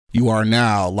You are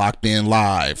now locked in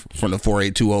live from the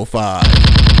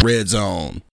 48205 Red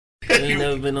Zone. You ain't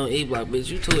never been on E Block, bitch.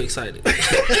 You too excited.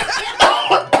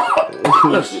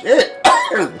 Shit.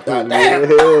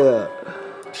 Goddamn. Yeah.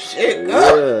 Shit,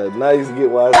 God. Yeah, now you can get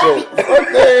why I said.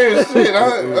 Fuck that shit.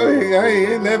 I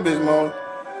ain't in that bitch, man.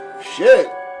 Shit.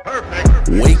 Perfect.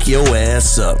 Wake your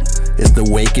ass up. It's the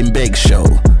Wake and Bake Show,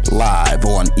 live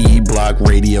on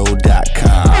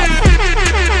eblockradio.com.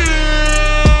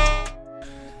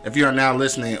 If you are now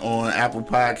listening on Apple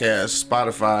Podcasts,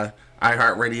 Spotify,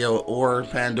 iHeartRadio, or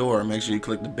Pandora, make sure you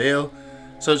click the bell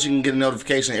so that you can get a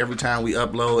notification every time we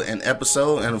upload an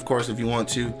episode. And of course, if you want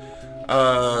to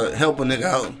help a nigga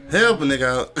out,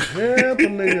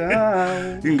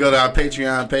 you can go to our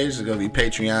Patreon page. It's going to be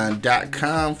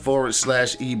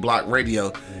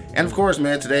patreon.com/eblockradio. And of course,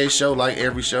 man, today's show, like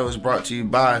every show, is brought to you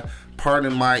by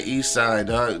Pardon My East Side,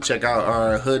 dog. Check out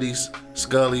our hoodies,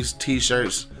 scullies,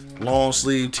 t-shirts, long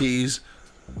sleeve tees,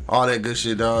 all that good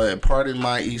shit, dog, at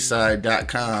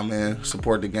pardonmyeastside.com, man.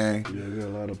 Support the gang. Yeah, we got a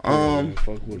lot of people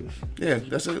fuck with us. Yeah,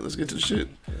 that's it. Let's get to the shit.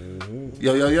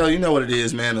 Yo, you know what it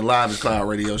is, man. The Live is Cloud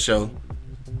radio show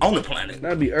on the planet.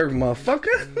 That'd be Earth,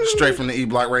 motherfucker. Straight from the E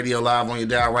Block Radio, live on your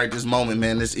dial right this moment,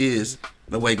 man. This is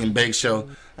the Wake and Bake Show.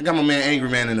 I got my man Angry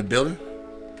Man in the building.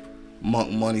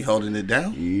 Monk Money holding it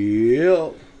down.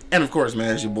 Yeah. And of course,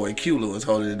 man, it's your boy Q Lewis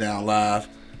holding it down live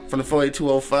from the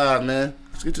 48205, man.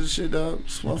 Let's get to the shit, dog.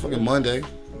 It's motherfucking Monday.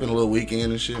 Been a little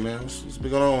weekend and shit, man. What's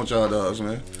been going on with y'all dogs,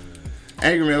 man?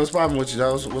 Angry Man, what's popping with you,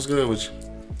 dog? What's good with you?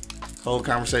 Whole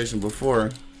conversation before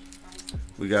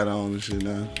we got on and shit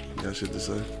now. You got shit to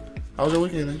say. How was your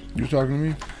weekend, man? You talking to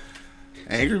me?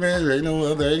 Angry Man? There ain't no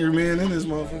other angry man in this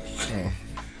motherfucker. Oh.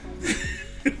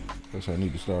 Guess I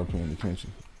need to start paying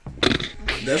attention.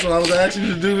 That's what I was asking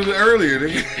you to do earlier,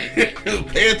 nigga.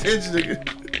 Pay attention, nigga.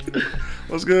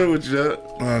 What's good with you, dog?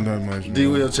 Not much. D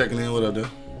Will checking in. What up, though?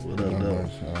 What up, though?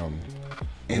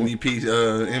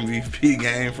 MVP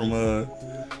game from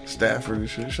Stafford and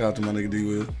shit. Shout out to my nigga D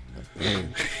Will.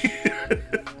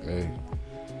 Hey,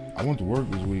 I went to work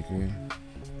this weekend.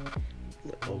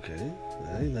 Okay,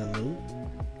 that ain't nothing new.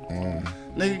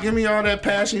 Nigga, give me all that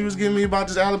passion you was giving me about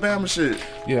this Alabama shit.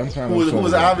 Yeah, I'm kind Who of.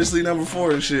 was obviously number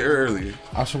 4 and shit earlier.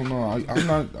 I don't know. I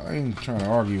ain't trying to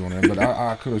argue on that, but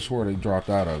I could have swore they dropped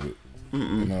out of it.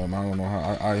 You know, and I don't know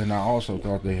how. I also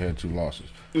thought they had 2 losses.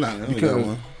 Nah, they because got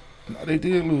one. No, they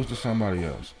did lose to somebody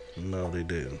else. No, they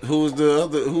didn't. Who was the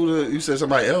other? You said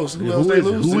somebody else. Who else they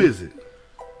lose to? Who is it?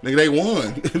 Nigga, they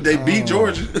won. They beat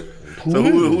Georgia.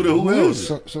 Who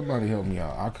else? Somebody help me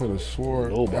out. I could have swore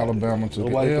Alabama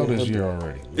took the L this year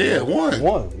already. Yeah, won.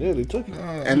 Yeah, they took it.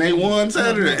 And they won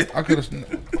Saturday. I could have.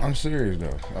 I'm serious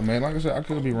though. I mean, like I said, I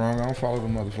could be wrong. I don't follow the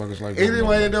motherfuckers like that.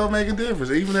 Anyway, it don't make a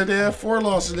difference. Even if they have 4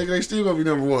 losses, nigga, they still gonna be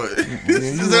number 1.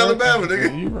 This is right. Alabama, nigga.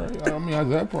 Yeah, you right. I mean,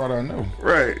 that part I know.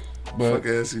 Right. But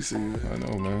fuck SEC. I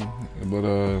know, man. But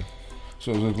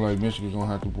so it looks like Michigan's gonna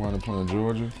have to wind up playing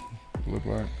Georgia. Look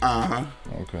like.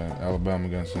 Okay, Alabama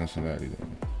against Cincinnati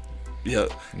then.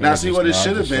 Yep. Now see what it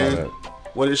should have been.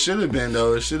 What it should have been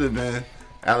though, it should have been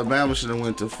Alabama should have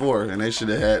went to 4, and they should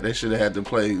have had to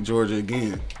play Georgia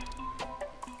again.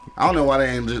 I don't know why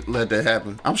they ain't just let that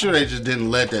happen. I'm sure they just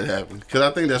didn't let that happen because I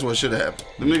think that's what should have happened.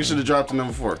 The niggas should have dropped to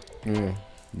number 4. Yeah,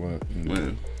 but you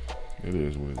know, it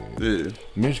is what it is. Yeah.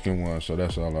 Michigan won, so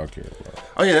that's all I care about.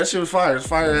 Oh yeah, that shit was fire. It's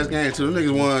fire ass game too. The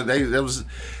niggas won.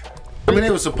 They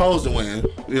were supposed to win,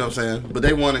 you know what I'm saying? But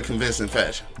they won in convincing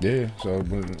fashion. Yeah, so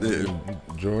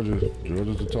Georgia's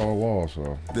the tall wall,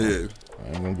 so I ain't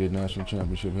gonna get national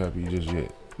championship happy just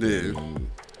yet. Yeah.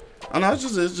 I know it's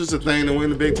just a thing to win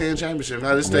the Big Ten championship.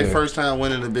 Now this is their first time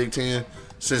winning the Big Ten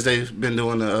since they've been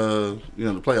doing the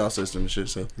the playoff system and shit.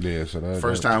 So yeah, so that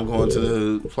first time going to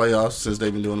the playoffs since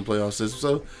they've been doing the playoff system.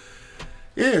 So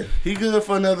yeah, he good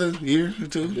for another year or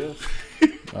 2. Yeah.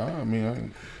 I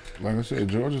mean, like I said,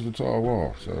 Georgia's the tall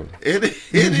wall, so it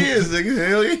is, nigga.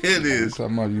 Hell yeah, it is.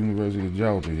 Talking about University of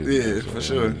Georgia here. Yeah, so, for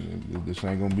sure. This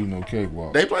ain't gonna be no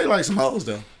cakewalk. They play like some hoes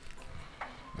though.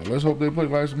 Let's hope they play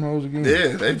like some hoes again.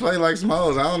 Yeah, they play like some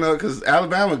hoes. I don't know, because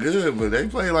Alabama good, but they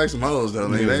play like some hoes, though,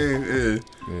 nigga.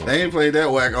 They ain't played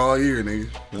that whack all year,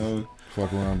 nigga.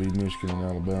 Fuck around, beat Michigan and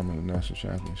Alabama in the national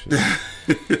championship.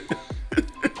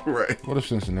 Right. What if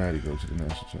Cincinnati go to the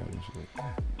national championship?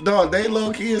 Dog, they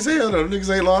low-key as hell, though.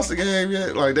 Niggas ain't lost the game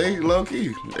yet. Like, they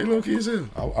low-key. They low-key as hell.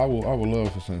 I would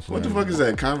love for Cincinnati. What the fuck is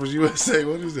that? Conference USA?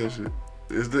 What is that shit?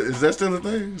 Is that still a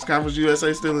thing? Is Conference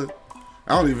USA still a...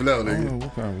 I don't even know, nigga. I don't know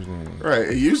what conference that is. Right.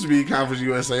 It used to be Conference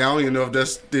USA. I don't even know if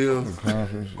that's still... The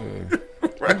conference, yeah.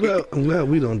 Right. I'm glad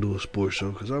we don't do a sports show,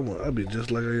 because I'd be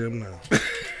just like I am now.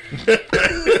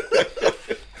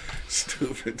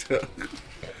 Stupid, dog.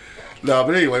 No,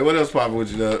 but anyway, what else popping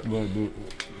with you, Doug? But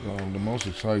the most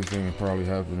exciting thing that probably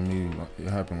happened to me, it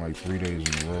happened like 3 days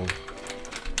in a row.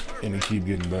 And it keep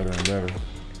getting better and better.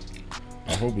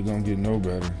 I hope it don't get no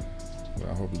better. But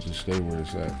I hope it just stay where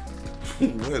it's at.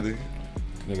 What, nigga?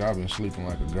 Nigga, I've been sleeping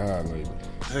like a god lately.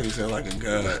 That nigga sound like a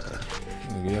god.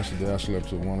 Nigga, yesterday I slept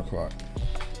till 1 o'clock.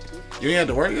 You ain't had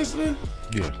to work yesterday?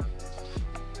 Yeah.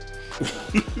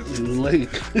 He was late.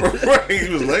 Right, he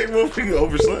was late, motherfucker.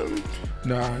 Overslept.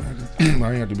 Nah, I ain't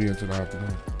have to be until the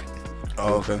afternoon.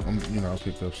 Oh, okay. I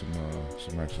picked up some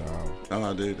extra hours. Oh,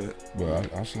 I did that.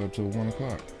 But I slept till 1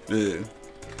 o'clock. Yeah.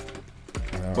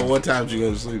 But what time did you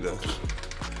go to sleep, though?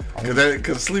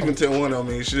 Because sleeping till 1 don't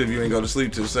mean shit if you ain't go to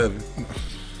sleep till 7.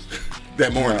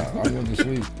 That morning. I went to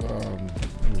sleep.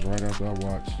 It was right after I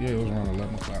watched. Yeah, it was around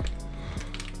 11 o'clock.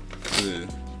 Yeah.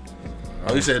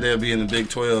 Oh, you said they'll be in the Big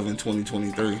 12 in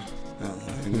 2023.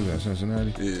 Who's that,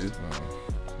 Cincinnati? Yeah.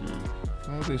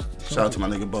 Shout out to my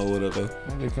nigga Bo. What up, though?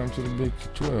 When they come to the Big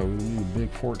 12, it'll be the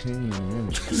Big 14 in a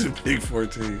minute. It's a Big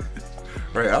 14.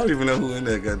 Right, I don't even know who in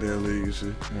that goddamn league and shit.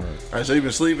 Right. All right, so you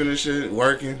been sleeping and shit,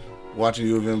 working, watching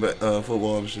U of M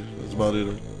football and shit. That's about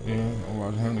it. Yeah, I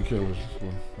watched Hunter Killers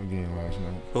again last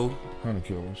night. Who? Hunter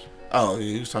Killers. Oh,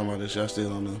 yeah, he was talking about this shit. I still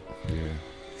don't know.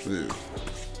 Yeah.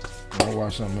 I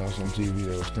watched something else on TV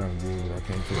that was kind of good, but I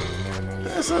can't tell you the name of it.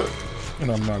 That's up.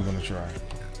 And I'm not going to try.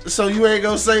 So you ain't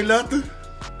gonna say nothing?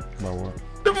 About what?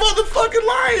 The motherfucking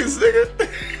Lions, nigga.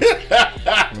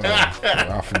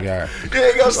 I forgot. You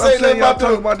ain't gonna say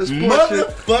nothing about the sports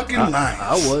motherfucking Lions.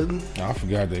 I wasn't. I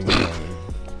forgot they were on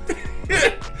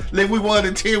Nigga, we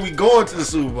 1-10. We going to the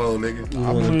Super Bowl,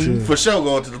 nigga. For sure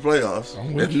going to the playoffs.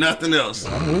 If nothing else.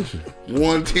 I'm with you.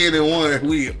 1-10-1.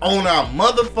 We on our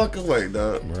motherfucking way,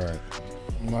 dog. Right.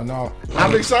 Well, no,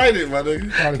 I'm excited, my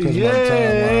nigga. probably because my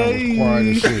timeline was quiet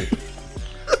as shit.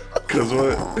 Cause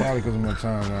what? Probably because my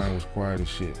timeline was quiet as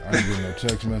shit. I didn't get no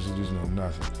text messages, no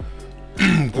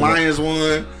nothing. Lions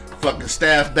won. Fucking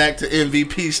staff back to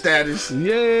MVP status.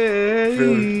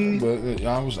 Yay! But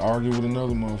I was arguing with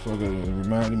another motherfucker. It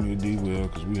reminded me of D. Will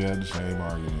because we had the same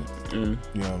argument. You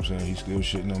know what I'm saying? He's still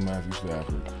shitting on Matthew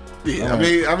Stafford. Yeah,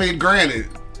 I mean, granted,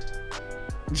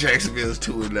 Jacksonville's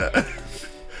 2-9.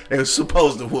 They were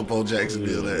supposed to whoop on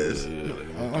Jacksonville ass.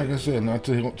 Like I said, and I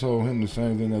told him the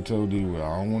same thing I told D. Will.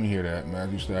 I don't want to hear that.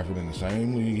 Matthew Stafford in the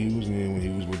same league he was in when he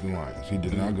was with the Lions. He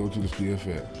did not go to the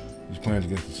CFL. He's playing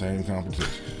against the same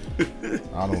competition.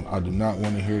 I do not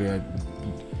want to hear that.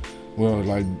 Well,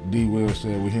 like D. Will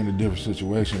said, we're here in a different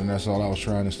situation, and that's all I was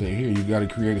trying to say here. You got to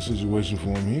create a situation for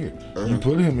him here. You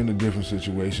put him in a different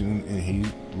situation, and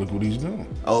look what he's doing.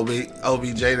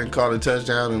 OBJ done caught a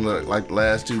touchdown in like the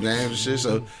last 2 games and shit,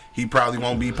 so he probably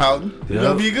won't be pouting. He's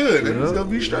gonna be good. He's gonna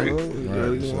be straight.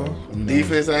 Right, so,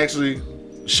 defense actually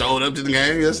showed up to the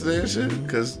game yesterday and shit,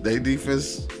 because they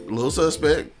defense a little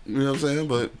suspect. You know what I'm saying?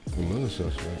 But a little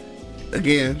suspect.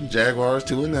 Again, Jaguars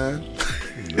 2-9.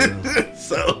 Yeah.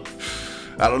 So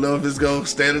I don't know if it's gonna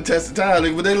stand the test of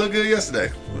time, but they look good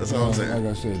yesterday. That's all I'm saying.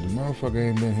 Like I said, the motherfucker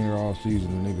ain't been here all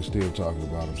season. The nigga still talking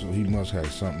about him, so he must have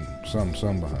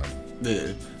something behind him.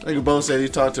 Yeah, nigga Bo said he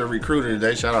talked to a recruiter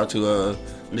today. Shout out to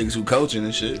niggas who coaching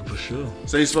and shit. For sure.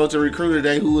 So he spoke to a recruiter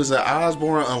today who was an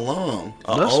Osborne alum,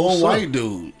 an old white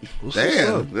dude.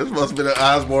 Damn, this must have been an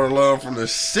Osborne alum from the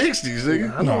 '60s,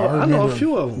 nigga. I know a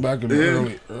few of them. Back in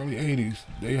the early '80s,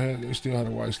 they still had a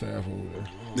white staff over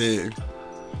there. Yeah.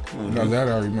 Now that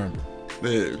I remember.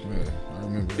 Yeah, I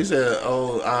remember. He said,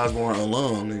 "Oh, Osborne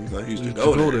alum, nigga. Like he used to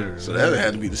go there. So that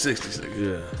had to be the '60s,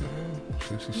 nigga. Yeah.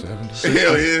 60s, 70s.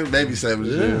 Hell yeah, maybe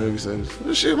 70s. Yeah, maybe 70s.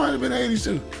 This shit might have been 80s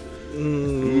too.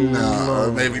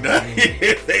 No, maybe not.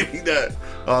 Maybe not.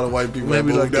 All the white people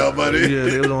maybe moved out by then. Yeah,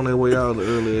 they was on their way out in the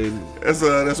early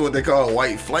 80s. That's what they call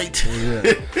white flight.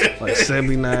 Yeah, like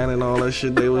 79 and all that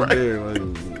shit. They was there. Like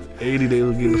 80, they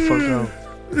was getting the fuck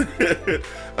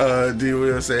out. D.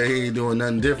 Will said he ain't doing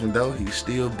nothing different though. He's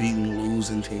still beating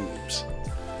losing teams.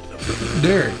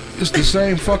 Derek, it's the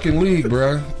same fucking league,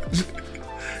 bro.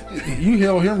 You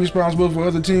held him responsible for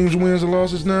other teams' wins and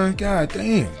losses now? God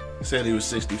damn. He said he was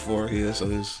 64 here, so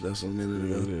that's a minute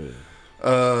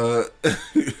ago.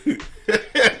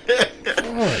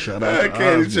 Shout out to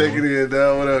Katie checking in,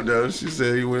 dog. What up, though? She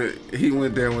said he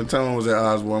went there when Tone was at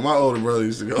Osborne. My older brother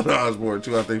used to go to Osborne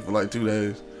too, I think, for like 2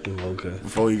 days. Okay.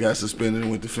 Before he got suspended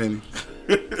and went to Finney.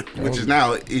 Which is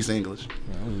now East English.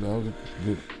 That was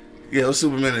good. Yeah, it was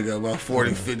super minute ago, about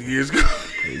 40, 50 years ago.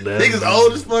 Niggas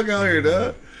old as fuck out here,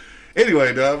 dog.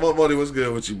 Anyway, dog, what's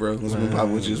good with you, bro? What's been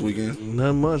popping with you this weekend?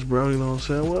 Not much, bro. You know what I'm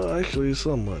saying? Well, actually,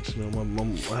 so much. You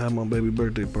know, I had my baby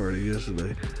birthday party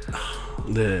yesterday.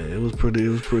 Yeah, it was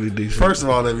pretty decent. First of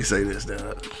all, let me say this,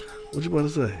 dog. What you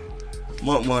about to say?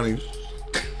 Monk money.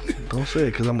 Don't say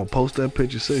it, cause I'm gonna post that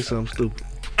picture. Say something stupid.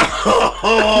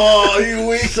 Oh, you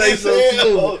weak. Say something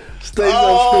stupid. Say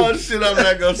Oh something shit, I'm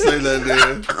not gonna say that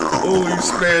then. Oh, you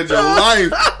spared your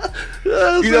life.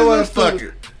 stupid. You know what? Fuck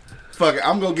it. Fuck it.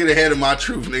 I'm gonna get ahead of my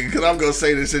truth, nigga, cause I'm gonna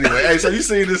say this anyway. Hey, so you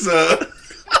seen this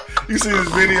you see this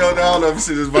video? I don't know if you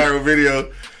see this viral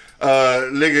video.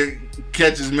 Nigga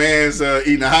catches man's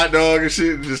eating a hot dog and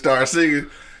shit and just start singing.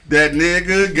 That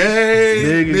nigga gay,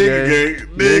 nigga gay,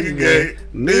 nigga gay,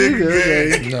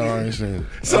 nigga gay. No, I ain't saying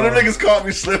it. So the niggas caught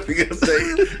me slipping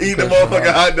yesterday, eating a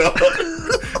motherfucking hot dog,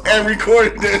 and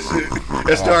recorded that shit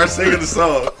and started singing the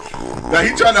song. Now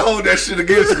he trying to hold that shit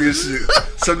against me and shit.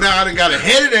 So now I done got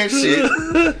ahead of that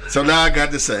shit. So now I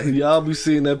got to say, Y'all be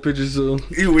seeing that picture soon.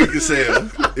 he weak as hell.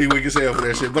 He weak as hell for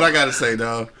that shit. But I gotta say,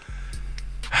 dog,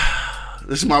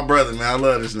 this is my brother, man. I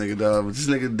love this nigga, dog. But this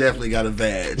nigga definitely got a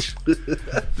badge.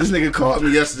 This nigga called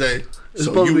me yesterday. It's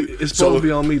supposed to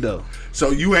be on me though.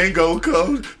 So you ain't gonna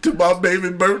come to my baby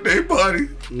birthday party?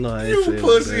 No, I ain't You saying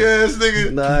pussy that. ass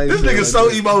nigga. Nah, I ain't this saying nigga's like so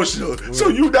that. emotional. So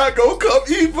you not gonna come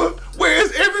either?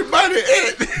 Where's everybody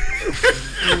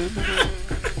at?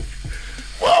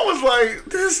 Well, I was like,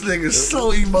 this nigga's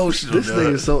so emotional. This dog.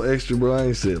 nigga's so extra, bro. I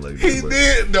ain't said it like that. He bro.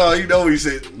 did. No, you know he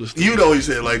said. You know he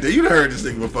said it like that. You done heard this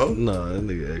nigga before. No, that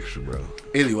nigga extra, bro.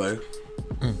 Anyway,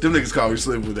 them niggas called me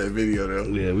slipping with that video though.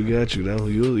 Yeah, we got you though.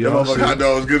 That Y'all motherfucker hot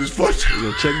dog was good as fuck.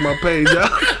 Yo, check my page out.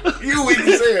 You weak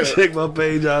as hell. Check my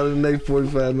page out in the next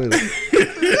 45 minutes.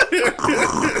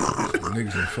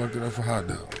 Niggas done fucked it up for hot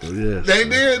dog. Yeah. They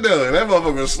did though. That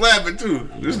motherfucker was slapping too.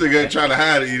 This nigga ain't trying to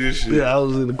hide to eat this shit. Yeah, I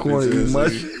was in the corner eating my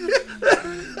shit.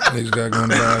 Niggas got to go in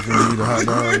the bathroom and eat a hot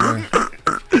dog,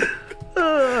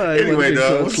 man. Anyway,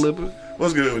 dog, Slipping.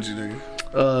 what's good with you,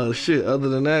 nigga? Shit, other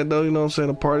than that, though, you know what I'm saying?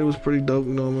 The party was pretty dope,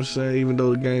 you know what I'm saying? Even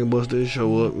though the gang bus didn't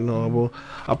show up, you know, bro.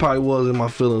 I probably was in my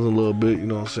feelings a little bit, you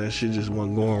know what I'm saying? Shit just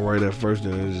wasn't going right at first,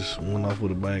 and it just went off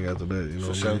with a bang after that, you know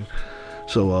what I mean?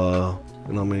 So,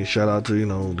 you know what I mean? Shout out to, you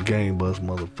know, the gang bus,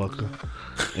 motherfucker.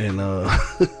 And,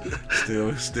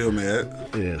 Still mad.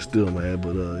 yeah, still mad,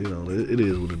 but, you know, it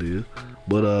is what it is.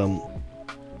 But,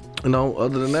 you know,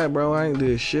 other than that, bro, I ain't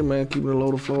did shit, man. Keeping it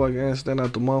low to flow like I ain't stand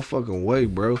out the motherfucking way,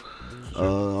 bro.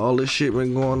 All this shit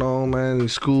been going on, man.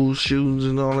 And school shootings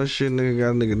and all that shit, nigga got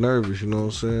a nigga nervous, you know what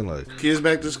I'm saying? Like, Kids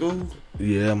back to school?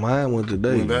 yeah, mine went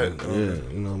today. Went back? Man. Okay.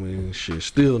 Yeah, you know what I mean? Shit,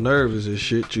 still nervous and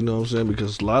shit, you know what I'm saying?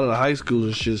 Because a lot of the high schools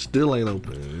and shit still ain't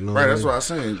open, you know Right, what that's I what I was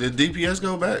saying. Did DPS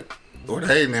go back? Or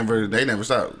they never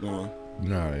stopped going?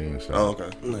 Nah, they ain't so. Oh, okay.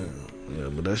 mean? Yeah,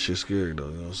 but that shit scary, though,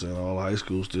 you know what I'm saying? All high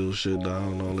schools still shit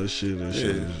down and all that shit and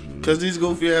shit. Yeah. Because these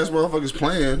goofy ass motherfuckers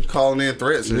playing, calling in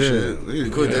threats and Yeah. shit. You need to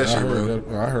quit that shit,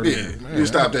 bro. I heard Yeah, that. Man, you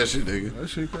stop that shit, nigga. That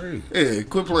shit crazy. Yeah,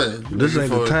 quit playing. This ain't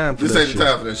the time for This that ain't shit. the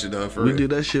time for that shit, though, for We real. did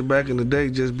that shit back in the day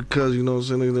just because, you know what I'm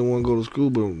saying, niggas didn't want to go to school,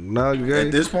 but now, gang,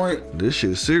 At this point, this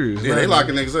shit is serious. yeah, now, they man.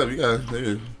 locking niggas up. You got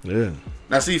yeah. Yeah.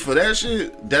 Now, see, for that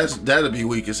shit, that'll be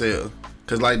weak as hell.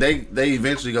 Cause like they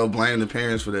eventually go blame the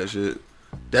parents for that shit.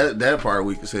 That part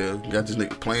weak as hell. Got this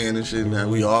nigga playing and shit. Now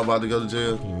we all about to go to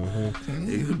jail.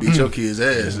 You could beat your kid's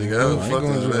ass, nigga. I Oh, ain't fuck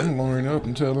going to that. I'm lawyering up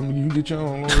and tell them you get your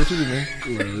own lawyer too, man.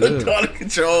 Trying to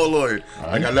get your own lawyer.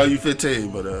 Like I know you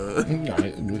 15, but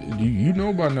Nah, you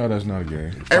know by now that's not a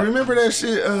game. Hey, remember that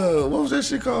shit? What was that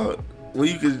shit called? Where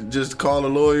you could just call a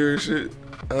lawyer and shit.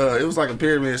 It was like a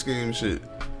pyramid scheme and shit.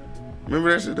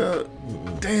 Remember that shit, dog?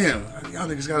 Damn, y'all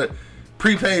niggas got it.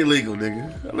 Prepaid legal,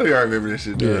 nigga. I know y'all remember that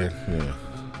shit, dog. Yeah.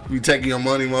 You taking your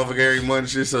money, motherfucker, every month and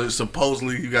shit, so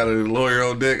supposedly you got a lawyer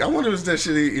on deck. I wonder if that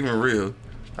shit even real.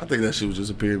 I think that shit was just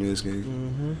a pyramid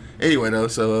scheme. Anyway, though,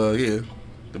 so, yeah.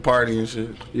 The party and shit.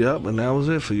 Yep, and that was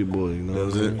it for you, boy. You know That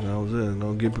was what I'm it? saying? That was it.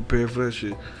 Don't get prepared for that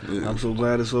shit. Yeah. I'm so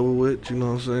glad it's over with, you know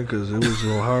what I'm saying? Because it was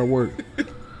some hard work.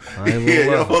 I ain't Yeah,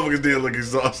 gonna y'all lie. motherfuckers did look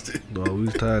exhausted. Dog, we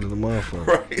was tired of the motherfucker.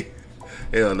 Right.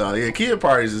 Hell no. Yeah, kid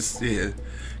parties is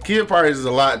Kid parties is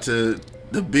a lot to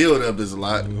the build up is a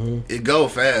lot. It go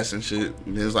fast and shit.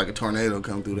 And there's like a tornado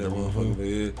come through that motherfucker. But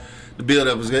yeah, the build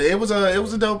up is good. It was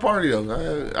a dope party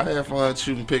though. I had fun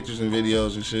shooting pictures and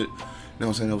videos and shit. You know what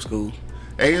I'm saying? It was cool.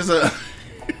 Hey, it's a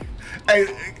hey,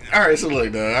 all right, so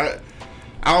look, dog,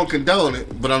 I don't condone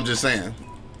it, but I'm just saying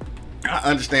I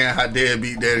understand how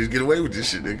deadbeat daddies get away with this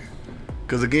shit, nigga.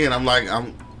 Cause again, I'm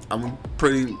a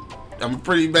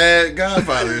pretty bad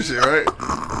godfather and shit, right?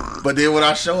 But then when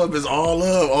I show up, it's all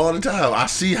love all the time. I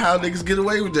see how niggas get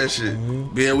away with that shit.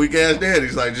 Being weak ass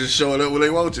daddies, like just showing up when they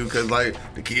want to, cause like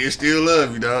the kids still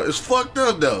love you, dog. It's fucked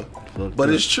up though, but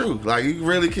it's true. Like you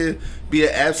really can be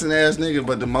an absent ass nigga,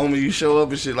 but the moment you show up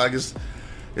and shit, like it's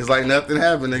like nothing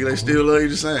happened, nigga. They still love you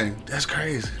the same. That's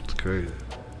crazy. It's crazy.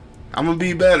 I'm gonna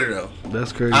be better though.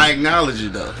 That's crazy. I acknowledge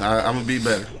it though. I'm gonna be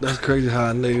better. That's crazy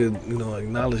how a nigga,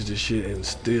 acknowledge this shit and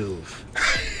still.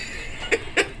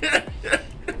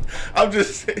 I'm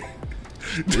just saying.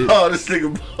 Dog, this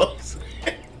nigga boss.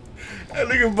 That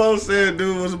nigga both said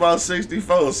dude was about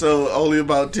 64, so only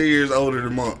about 10 years older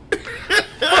than Monk.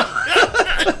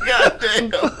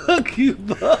 Goddamn. Fuck you,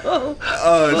 Bo.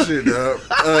 Oh shit, dog.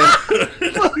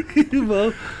 Fuck you,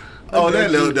 Bo. Oh,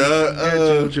 that little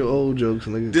dog. With your old jokes,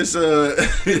 nigga. This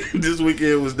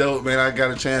weekend was dope, man. I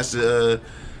got a chance to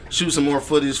shoot some more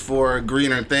footage for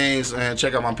Greener Things and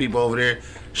check out my people over there,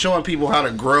 showing people how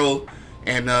to grow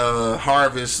and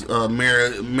harvest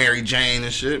Mary Jane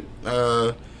and shit.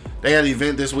 They had an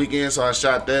event this weekend, so I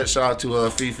shot that. Shout out to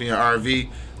Fifi and RV.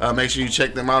 Make sure you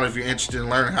check them out if you're interested in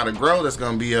learning how to grow. That's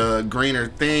going to be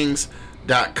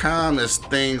greenerthings.com. That's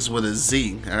things with a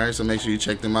Z. All right, so make sure you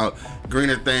check them out.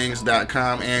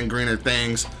 greenerthings.com and Greener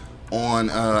Things on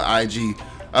IG.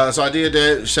 So I did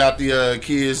that. Shot the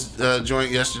kids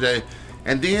joint yesterday,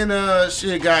 and then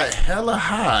shit got hella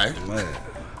high. Man.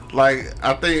 Like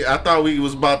I thought we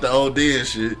was about to OD and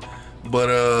shit. But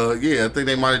yeah, I think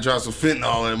they might have dropped some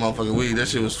fentanyl in that motherfucking weed. That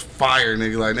shit was fire,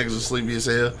 nigga. Like niggas was sleepy as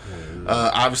hell.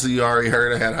 Obviously you already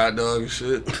heard I had hot dog and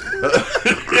shit.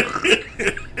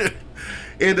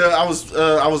 And I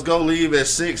was gonna leave at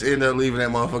 6, ended up leaving that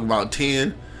motherfucker about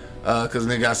 10. Cause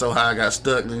nigga got so high I got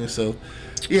stuck, nigga. So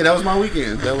yeah, that was my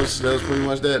weekend. That was pretty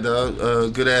much that,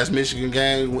 dog. Good ass Michigan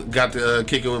game. Got to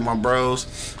kick it with my bros.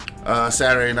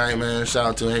 Saturday night, man. Shout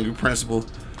out to Angry Principal.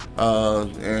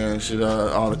 And shit,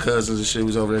 all the cousins and shit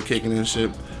was over there kicking and shit.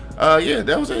 Yeah,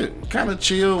 that was it. Kind of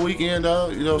chill weekend,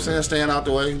 dog. You know what I'm saying? Staying out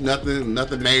the way.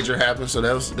 Nothing major happened, so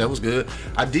that was good.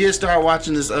 I did start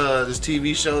watching this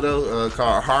TV show though,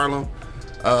 called Harlem,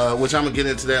 which I'm gonna get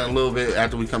into that in a little bit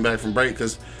after we come back from break,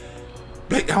 cause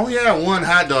I only had one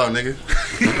hot dog, nigga.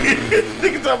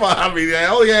 Nigga talking about how many? I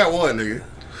only had one, nigga.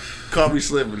 Caught me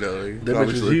slipping though, nigga. That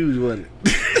bitch was huge, wasn't it?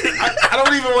 I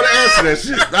don't even want to answer that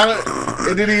shit.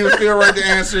 It didn't even feel right to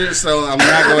answer it, so I'm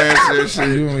not gonna answer that shit.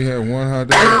 You only had one hot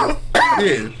dog?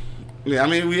 Yeah. I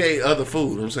mean, we ate other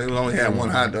food. I'm saying we only had one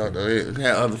hot dog though. Yeah, we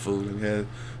had other food. We had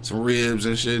some ribs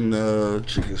and shit, and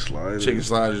chicken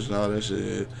sliders and all that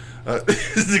shit.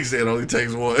 This nigga said it only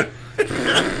takes one.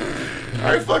 All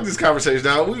right, fuck this conversation,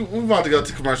 dog. We about to go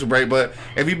to commercial break, but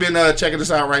if you've been checking this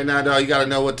out right now, dog, you got to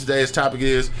know what today's topic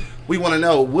is. We want to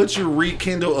know, would you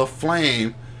rekindle a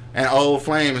flame, an old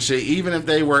flame and shit, even if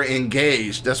they were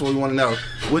engaged? That's what we want to know.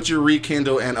 Would you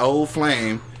rekindle an old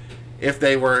flame if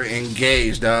they were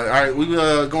engaged, dog? All right, we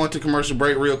going to commercial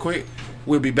break real quick.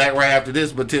 We'll be back right after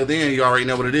this, but till then, you already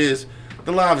know what it is.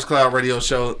 The Live is Cloud radio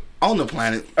show on the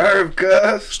planet Earth,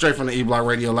 cuz. Straight from the E-Block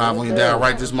Radio Live on your dial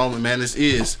right this moment, man. This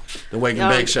is the Wake and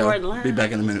Bake Show. Be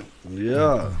back in a minute.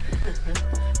 Yeah.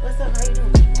 What's up? How you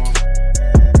doing?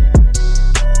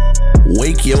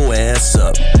 Wake your ass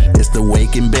up. It's the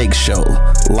Wake and Bake Show,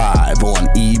 live on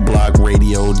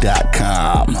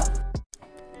eblockradio.com.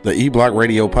 The E-Block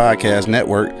Radio Podcast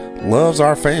Network loves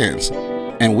our fans,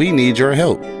 and we need your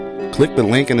help. Click the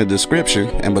link in the description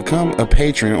and become a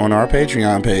patron on our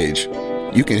Patreon page.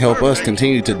 You can help us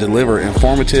continue to deliver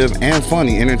informative and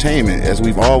funny entertainment as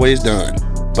we've always done.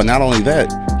 But not only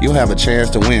that, you'll have a chance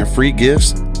to win free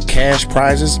gifts, cash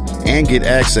prizes, and get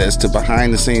access to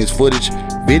behind-the-scenes footage,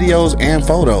 videos, and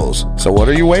photos. So what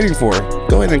are you waiting for?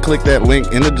 Go ahead and click that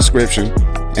link in the description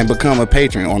and become a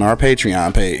patron on our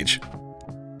Patreon page.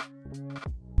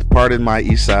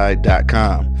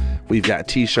 PardonMyEastside.com. We've got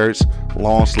t-shirts,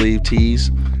 long sleeve tees,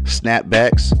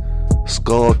 snapbacks,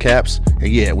 skull caps, and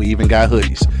yeah, we even got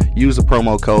hoodies. Use the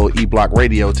promo code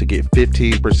eBlockRadio to get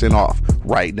 15% off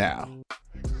right now.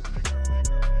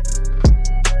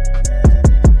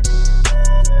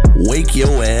 Wake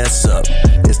your ass up.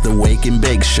 It's the Wake and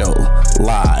Bake Show,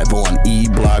 live on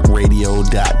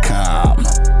eblockradio.com.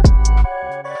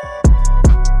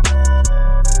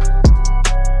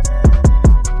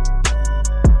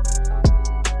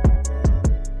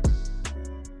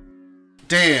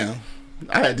 Damn,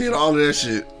 I did all of that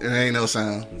shit and there ain't no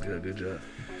sound. Good job.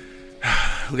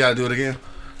 We gotta do it again.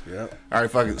 Yep. All right,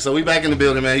 fuck it. So we back in the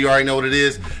building, man. You already know what it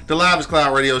is. The Live is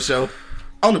Cloud radio show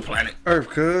on the planet Earth,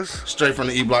 cuz. Straight from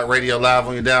the E-Block Radio Live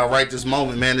on your dial right this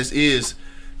moment, man. This is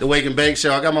the Wake and Bake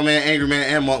Show. I got my man Angry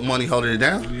Man and Monk Money holding it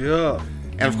down. Yeah.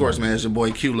 And of course, man, it's your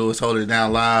boy Q Lewis holding it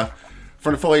down live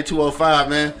from the 48205,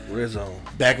 man. Red Zone.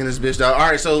 Back in this bitch, dog. All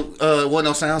right, so wasn't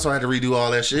no sound, so I had to redo all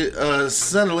that shit.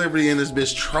 Son of Liberty and this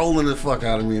bitch trolling the fuck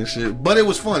out of me and shit. But it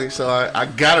was funny, so I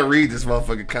gotta read this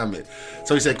motherfucking comment.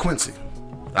 So he said, Quincy.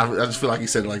 I just feel like he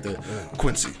said it like that.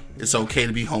 Quincy, it's okay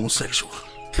to be homosexual.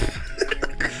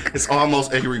 It's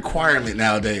almost a requirement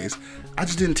nowadays. I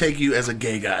just didn't take you as a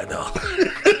gay guy, though.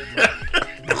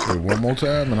 Say one more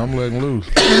time and I'm letting loose.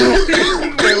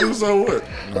 So what?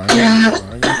 I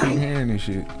gotta keep hearing this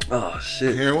shit Oh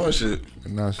shit. Hearing what shit?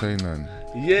 and not say nothing.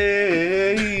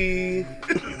 Yay.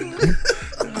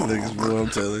 Niggas, bro, I'm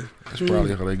telling you. That's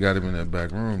probably how they got him in that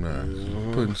back room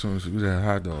now. Putting some, we had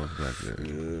hot dogs back there.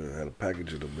 Yeah, I had a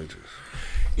package of them bitches.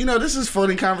 You know, this is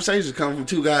funny conversations coming from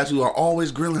two guys who are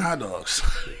always grilling hot dogs.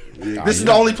 This is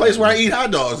the only place where I eat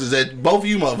hot dogs is at both of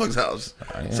you motherfuckers' house.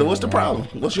 So what's the problem?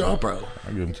 What's your problem?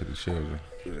 I give them to the children.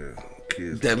 Yeah,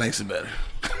 kids. That makes it better.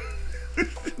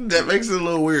 That makes it a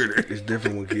little weirder. It's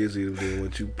different when kids eat them than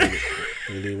when you put it.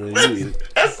 And then when you eat it.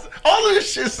 That's, all of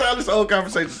this shit sounds, this whole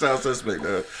conversation sounds suspect,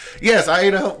 dog. Yes, I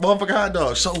ate a motherfucking hot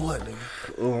dog. So what, nigga?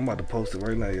 Oh, I'm about to post it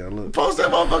right now, y'all. Look. Post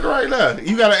that motherfucker right now.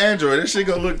 You got an Android. That shit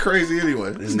gonna look crazy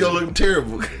anyway. It's gonna look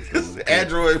terrible.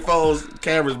 Android phones,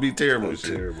 cameras be terrible. And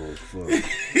shit. Terrible as fuck.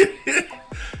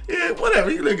 Yeah,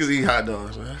 whatever. You niggas eat hot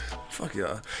dogs, man. Fuck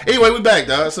y'all. Anyway, we back,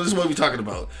 dog. So this is what we talking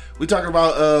about. We talking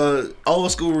about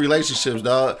old school relationships,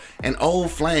 dog. An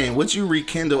old flame. Would you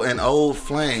rekindle an old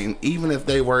flame even if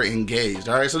they were engaged?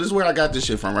 All right. So this is where I got this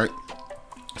shit from, right?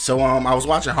 So I was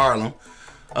watching Harlem.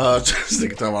 Just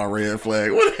nigga talking about red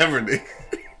flag, whatever, nigga.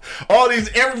 All these,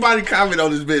 everybody comment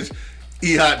on this bitch.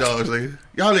 Eat hot dogs, nigga.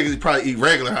 Y'all niggas probably eat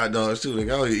regular hot dogs too, nigga.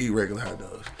 Y'all eat regular hot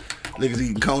dogs. Niggas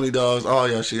eating Coney dogs, all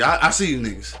y'all shit. I see you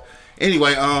niggas.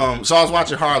 Anyway, so I was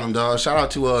watching Harlem, dog. Shout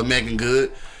out to Megan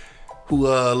Good, who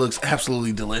looks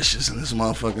absolutely delicious in this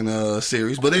motherfucking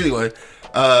series. But anyway,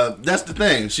 that's the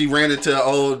thing. She ran into an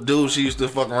old dude she used to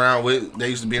fuck around with. They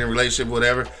used to be in a relationship,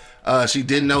 whatever. She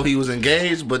didn't know he was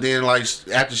engaged, but then like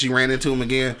after she ran into him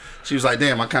again, she was like,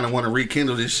 "Damn, I kind of want to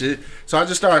rekindle this shit." So I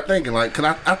just started thinking, like,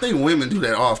 I think women do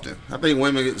that often. I think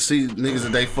women see niggas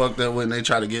that they fucked up with and they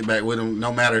try to get back with them,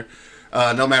 no matter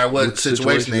what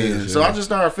situation it is. So I just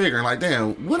started figuring, like,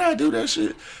 damn, would I do that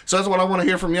shit? So that's what I want to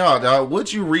hear from y'all, dog.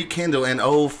 Would you rekindle an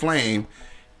old flame,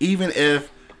 even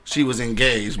if she was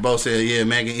engaged? Both said, yeah,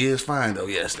 Megan is fine though.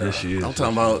 Yes, though. Yes, she is. I'm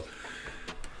talking about.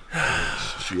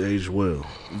 She aged well.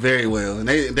 Very well, and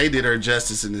they did her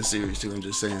justice in this series too. I'm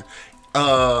just saying.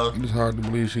 It's hard to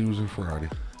believe she was in Friday.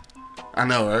 I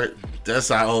know, right? That's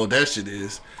how old that shit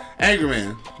is. Angry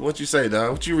Man, what you say,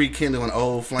 dog? Would you rekindle an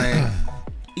old flame,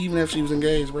 even if she was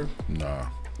engaged, bro? Nah.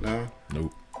 No.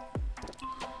 Nope.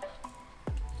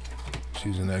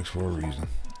 She's an ex for a reason.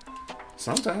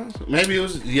 Sometimes, maybe it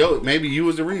was maybe you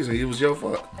was the reason. It was your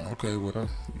fault. Okay, well,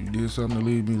 you did something to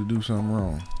lead me to do something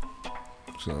wrong.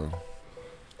 So,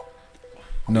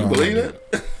 no. You believe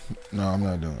it? No, I'm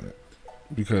not doing it.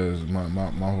 Because my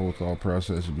whole thought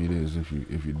process would be this: if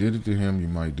you did it to him, you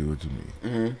might do it to me.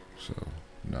 Mm-hmm. So,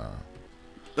 nah.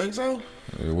 Think so?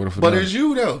 What if? But it's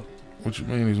you though. What you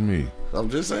mean? It's me? I'm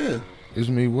just saying. It's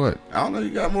me? What? I don't know.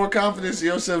 You got more confidence in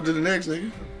yourself than the next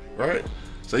nigga, right?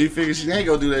 So you figure she ain't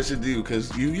gonna do that shit to you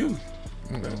because you.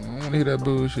 I don't want to hear that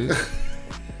bullshit.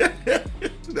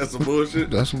 That's some bullshit.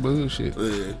 That's some bullshit.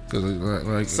 Yeah. Cause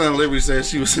like Son of Liberty said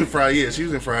she was in Friday. Yeah, she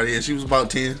was in Friday. Yeah, she was about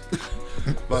 10.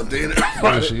 About 10.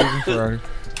 yeah, she was in Friday.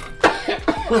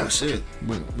 Oh shit.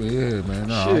 But yeah, man.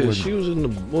 No, I Shit, wouldn't. she was in the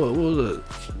what was it?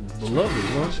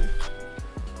 Beloved, wasn't she?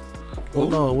 Oh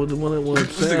no, what the one that was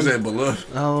This nigga Sam? said beloved.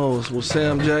 Oh, was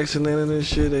Sam Jackson in it and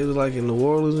shit? They was like in New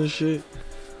Orleans and shit.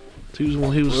 She was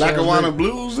when he was Sam Lackawanna Jack-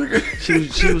 Blues,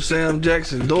 nigga. She was Sam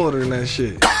Jackson's daughter in that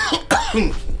shit.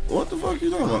 What the fuck you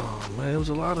talking about? Oh man, it was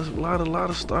a lot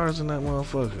of stars in that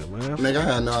motherfucker, man. Nigga,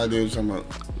 I had no idea what you're talking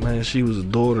about. Man, she was a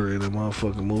daughter in that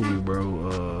motherfucking movie,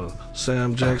 bro.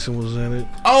 Sam Jackson was in it.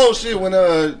 Oh shit, when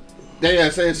they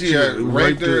had said she had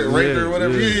raped her, or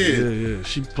whatever. Yeah.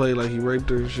 She played like he raped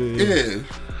her and shit. Yeah.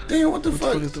 Damn, what the What the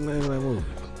fuck? fuck is the name of that movie?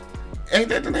 Ain't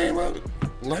that the name of it?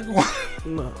 Lackawanna.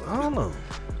 No, I don't know.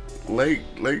 Lake.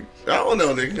 I don't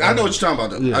know, nigga. I know what you're talking about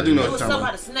though. Yeah. I do know It what was you're something talking about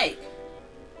about. a snake.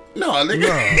 No,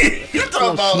 nigga. You talking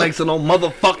about Snakes on no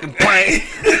motherfucking plane.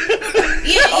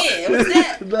 Yeah, it was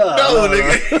that. No,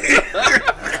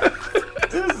 nigga.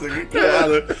 This nigga came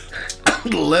out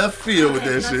of left field with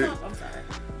that shit. I'm sorry.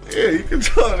 Yeah, you can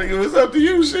talk, nigga. It's up to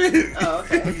you, shit. Oh,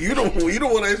 okay. You don't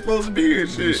want ain't supposed to be here, You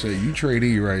shit. say you trade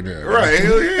E right now. Right,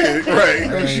 hell yeah, right.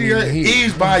 Ain't She even here.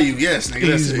 ease by you, yes, nigga.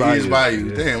 That's Ease it. by Ease you, by you.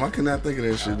 yeah. Damn, I could not think of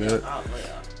that shit, dog. Oh,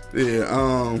 well.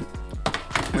 Yeah,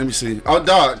 let me see. Oh,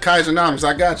 dog, Kaisernomics,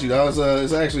 I got you. That was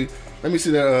it's actually. Let me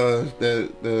see that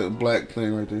the black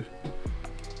thing right there.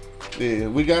 Yeah,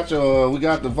 we got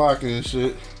the vodka and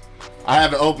shit. I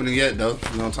haven't opened it yet though.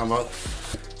 You know what I'm talking about?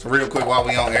 So real quick while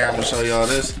we on air, I'm gonna show y'all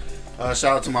this.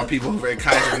 Shout out to my people over at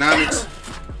Kaisernomics.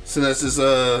 Sent us this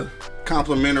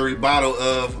complimentary bottle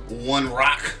of One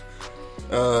Rock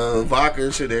Vodka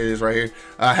and shit. There it is right here.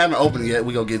 I haven't opened it yet.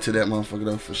 We gonna get to that motherfucker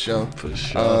though for sure. For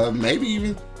sure. Maybe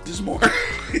even this morning.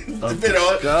 Depending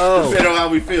on how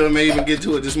we feel, may even get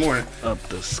to it this morning. Up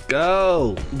the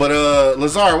skull. But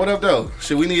Lazar, what up though?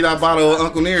 Shit, we need our bottle of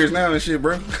Uncle Near's now and shit,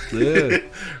 bro. Yeah.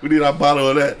 We need our bottle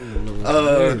of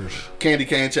that. Candy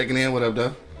Cane checking in. What up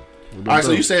though? All right,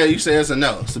 so you said it's a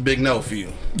no. It's a big no for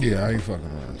you. Yeah, I ain't fucking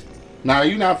around. Now, are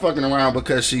you not fucking around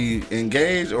because she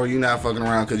engaged, or are you not fucking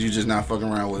around because you just not fucking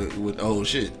around with old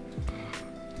shit?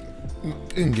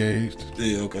 Engaged.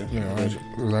 Yeah, okay. You know,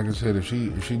 like I said, if she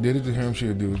did it to him,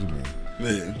 she'll do it to me.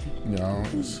 Yeah. You know,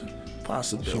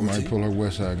 Possibility. she might pull her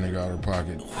West Side nigga out of her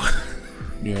pocket.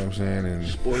 You know what I'm saying? And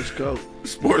Sports coat.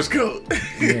 Sports coat.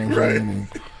 you know what I'm Right. saying?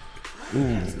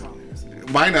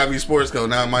 And, Might not be sports coat.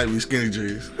 Now it might be skinny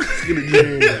jeans. Skinny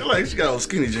jeans. Like she got old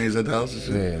skinny jeans at the house and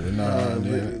shit.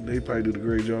 yeah, They probably do the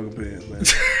great jogging pants, man.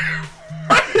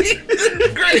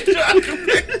 Great job.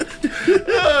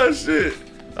 Oh shit.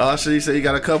 Oh shit. He said he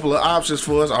got a couple of options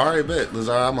for us. All right, bet.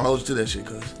 Lazar, I'm gonna hold you to that shit,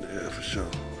 cuz. Yeah, for sure.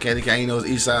 Candy Cane, you know, it's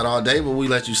East Side all day, but we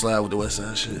let you slide with the West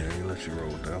Side shit. Yeah, he let you roll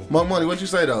with that one. Monk Money, what you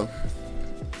say though?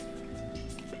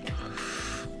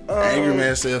 Angry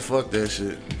Man said, "Fuck that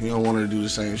shit. He don't want her to do the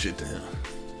same shit to him."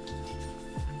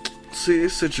 See,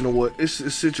 it's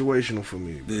situational for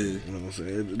me. Yeah. You know what I'm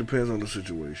saying? It depends on the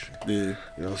situation. Yeah. You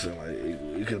know what I'm saying?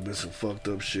 Like, it could have been some fucked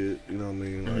up shit. You know what I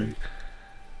mean? Like,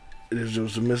 it is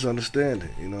just a misunderstanding.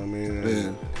 You know what I mean?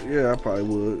 And yeah, I probably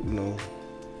would, you know,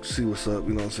 see what's up.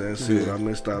 You know what I'm saying? See what I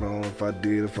missed out on. If I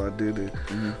did it.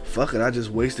 Fuck it. I just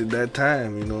wasted that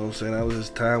time. You know what I'm saying? I was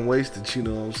just time wasted. You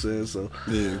know what I'm saying? So,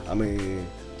 Yeah. I mean,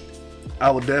 I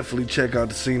would definitely check out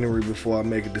the scenery before I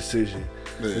make a decision.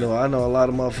 Yeah. You know, I know a lot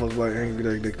of motherfuckers like angry,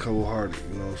 like they cold-hearted.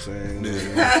 You know what I'm saying?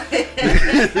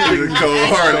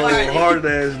 Cold-hearted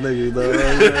ass nigga, though. You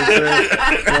know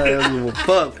what I'm saying? Like,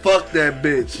 fuck that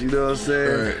bitch. You know what I'm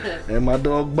saying? Right. And my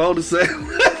dog Bo the same.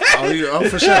 Oh,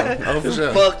 for sure. Oh, for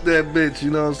sure. Fuck that bitch. You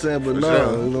know what I'm saying? But For no,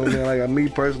 sure. you know what I mean? Like me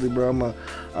personally, bro, I'm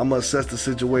gonna assess the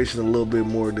situation a little bit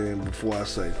more than before I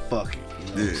say fuck it. You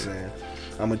know what I'm saying?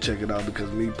 I'm gonna check it out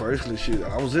because me personally, shit,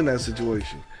 I was in that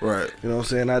situation. Right. You know what I'm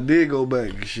saying? I did go back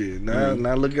and shit. Now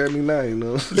look at me now, you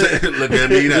know what I'm saying? Look at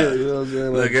me now. You know what I'm saying?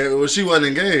 Look at, well, she wasn't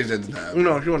engaged at the time.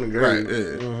 No, she wasn't Right.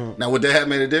 engaged. Yeah. Now, would that have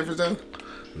made a difference though?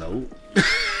 No.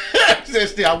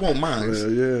 Still, I won't mind.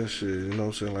 Well, yeah, shit. You know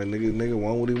what I'm saying? Like nigga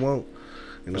want what he want.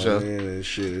 You know Sure. what I mean? And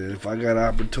shit. If I got an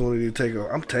opportunity to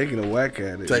I'm taking a whack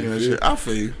at it. Taking you that feel? shit. I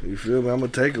feel you. You feel me? I'm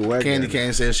gonna take a whack Candy at it.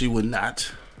 Cane said she would not.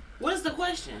 What is the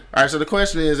question? All right, so the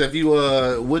question is, if you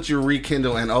would you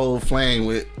rekindle an old flame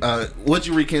with would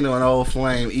you rekindle an old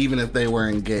flame even if they were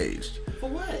engaged? For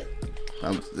what?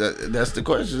 That's the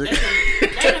question.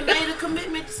 They done made a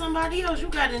commitment to somebody else. You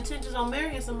got intentions on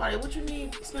marrying somebody. What you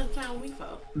need to spend time with me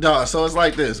for? Dog, so it's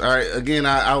like this. All right, again,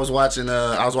 I was watching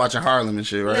Harlem and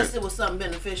shit, right? Unless it was something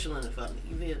beneficial in it for me.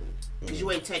 You feel me? Because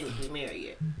you ain't technically married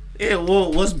yet. Yeah,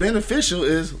 well, what's beneficial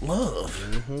is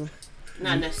love.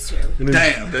 Not necessarily.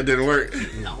 Damn, that didn't work.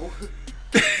 No.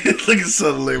 Look at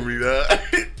Southern Liberty, dog.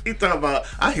 He talking about,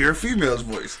 I hear a female's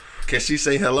voice. Can she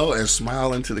say hello and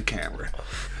smile into the camera?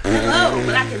 Hello,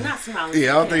 but I cannot smile.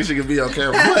 Yeah, I don't think she can be on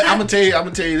camera. But I'm gonna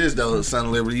tell you this though, Son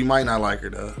of Liberty, you might not like her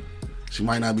though. She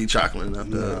might not be chocolate enough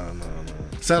though. No.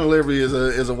 Son of Liberty is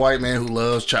a white man who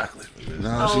loves chocolate.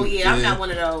 No, Oh yeah, I'm not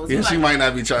one of those. Yeah, You she like- might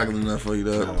not be chocolate enough for you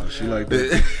though. She like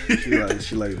that.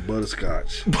 she like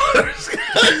butterscotch.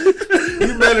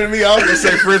 You better than me. I was gonna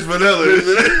say French vanilla.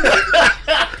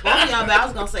 Both of y'all, but I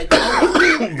was gonna say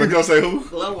glowworm. But gonna say who?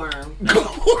 Glowworm.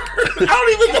 I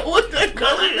don't even know what that My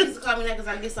color mom is. used to call me that because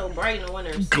I get so bright in the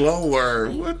winters.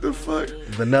 Glowworm. What the fuck?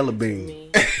 Vanilla bean.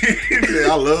 Yeah,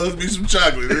 I love me some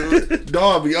chocolate.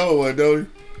 Dog be on one, don't he?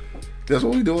 That's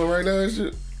what we doing right now and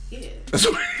shit? Yeah. That's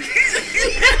what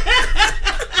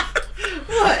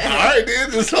What? Alright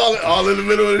then, just all in the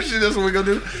middle of the shit, that's what we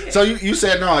gonna do. So you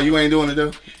said no, you ain't doing it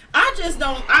though? I just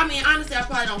don't. I mean, honestly, I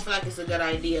probably don't feel like it's a good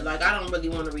idea. Like, I don't really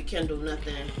want to rekindle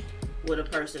nothing with a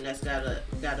person that's got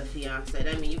a fiance.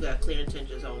 That means you got clear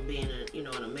intentions on being in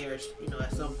a marriage,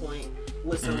 at some point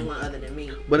with someone other than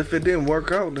me. But if it didn't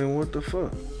work out, then what the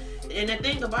fuck? And the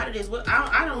thing about it is,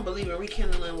 I don't believe in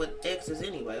rekindling with exes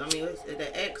anyway. I mean,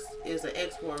 the ex is an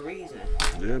ex for a reason.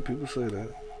 Yeah, people say that.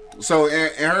 So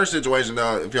in her situation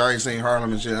though, if y'all ain't seen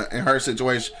Harlem and shit, in her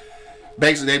situation,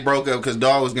 basically they broke up because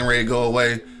Dog was getting ready to go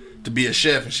away to be a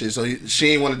chef and shit. So she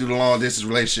didn't want to do the long distance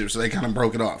relationship, so they kind of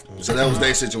broke it off. So that was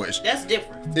their situation. That's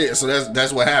different. Yeah, so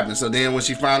that's what happened. So then when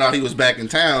she found out he was back in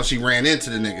town, she ran into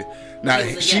the nigga. Now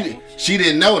He was a gay. she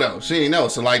didn't know though. She didn't know.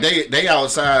 So like they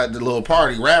outside the little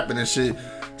party rapping and shit.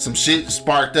 some shit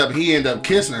sparked up. He ended up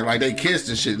kissing her, like they kissed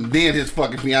and shit. And then his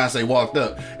fucking fiance walked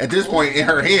up. At this point in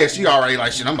her head, she already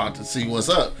like, shit, I'm about to see what's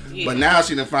up. Yeah. But now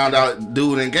she done found out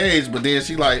dude engaged. But then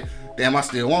she like, damn, I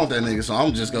still want that nigga, so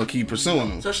I'm just gonna keep pursuing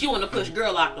him. So she want to push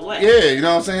girl out the way. Yeah, you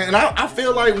know what I'm saying? And I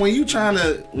feel like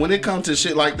when it comes to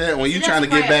shit like that, when you trying to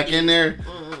get back in there,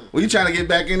 when you trying to get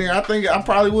back in there, I think I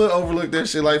probably would overlook that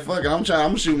shit. Like, fuck it, I'm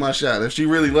gonna shoot my shot. If she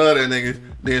really love that nigga,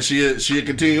 then she'll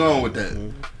continue on with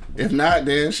that. If not,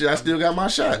 then shit, I still got my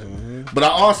shot. But I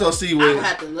also see I with would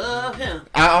have to love him.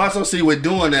 I also see with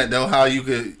doing that though, how you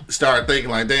could start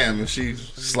thinking like, damn, if she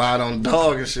slide on the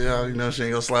dog and shit, how, you know, she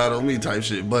ain't gonna slide on me type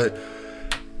shit. But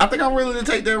I think I'm willing to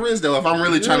take that risk though. If I'm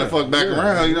really trying to fuck back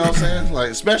around, you know what I'm saying?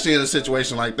 Like, especially in a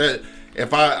situation like that.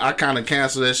 If I kind of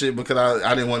cancel that shit because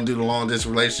I didn't want to do the long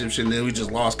distance relationship shit and then we just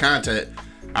lost contact,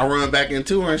 I run back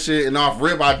into her and shit, and off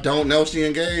rip I don't know she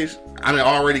engaged. I done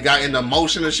already got in the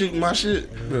motion of shooting my shit.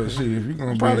 Well, see, if you're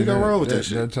gonna probably be gonna in roll with that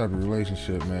shit. that type of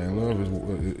relationship, man, love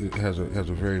it has a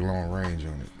very long range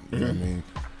on it. You know what I mean?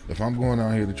 If I'm going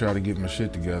out here to try to get my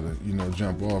shit together, you know,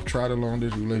 jump off, try the long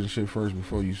distance relationship first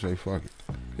before you say fuck it.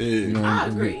 Yeah. You know, I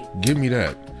agree. Give me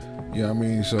that. You know what I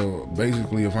mean? So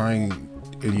basically, if I ain't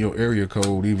in your area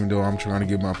code, even though I'm trying to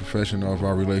get my profession off,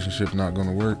 our relationship not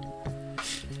gonna work.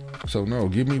 So no,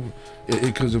 give me,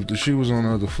 because if the shoe was on the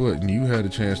other foot and you had a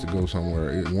chance to go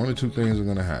somewhere, one or two things are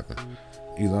gonna happen.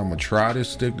 Either I'm gonna try to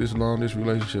stick this long distance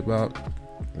relationship out,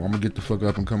 or I'm gonna get the fuck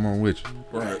up and come on with you.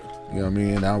 Right. You know what I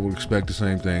mean? And I would expect the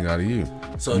same thing out of you.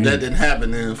 So if that didn't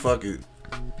happen, then fuck it.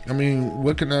 I mean,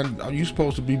 what can you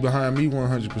supposed to be behind me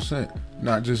 100%,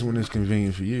 not just when it's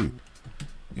convenient for you.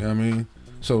 You know what I mean?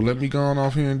 So let me go on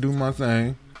off here and do my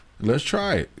thing. Let's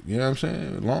try it. You know what I'm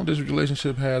saying? Long distance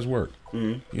relationship has worked.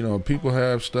 You know, people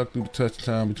have stuck through the test of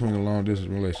time between a long distance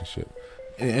relationship.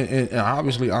 And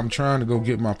obviously, I'm trying to go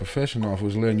get my profession off,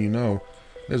 was letting you know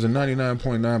there's a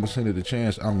 99.9% of the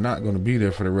chance I'm not going to be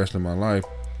there for the rest of my life.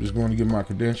 Just going to get my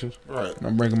credentials. Right. And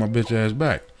I'm bringing my bitch ass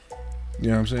back. You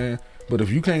know what I'm saying? But if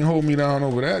you can't hold me down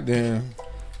over that, then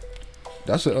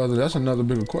that's another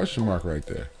bigger question mark right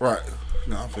there. Right.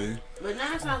 No, I feel you. But 9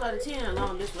 times out of 10,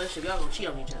 along this relationship, y'all gonna cheat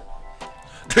on each other.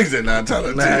 They said 9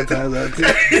 times out of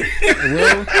 10.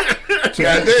 Well,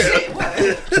 Goddamn.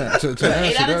 to answer 8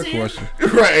 out that of 10? question,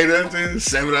 Right, 8 out of 10,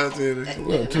 7 out of 10.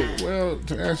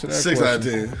 to answer that 6 question, out of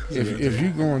 10. if you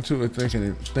go into it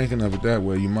thinking of it that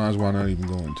way, you might as well not even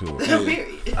go into it. Period.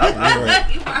 You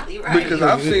probably right. Because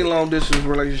I've seen long distance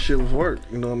relationships work.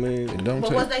 You know what I mean? It don't But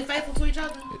take. was they faithful to each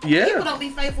other? Yeah. People don't be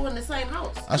faithful in the same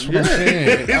house. That's what I'm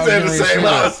saying. He said the same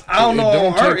house. I don't know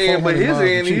on her take end, but 400 his miles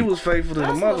to end, he cheat. was faithful to the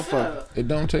That's what's motherfucker. up. It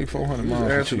don't take 400 He was miles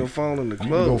to answering the cheat. phone in the You can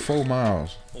go club. 4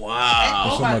 miles. Wow.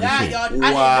 Oh my somebody God, cheat. y'all! I didn't do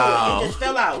it. It just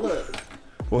fell out. Look.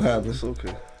 What happened? It's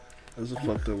okay. That's a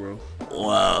fucked up, bro.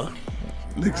 Wow.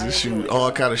 Niggas just shoot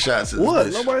all kind of shots at What?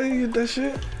 this bitch. Nobody get that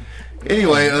shit?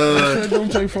 Anyway, It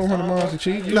don't take 400 miles to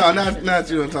cheat. no, not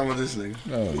you. I'm talking about this nigga.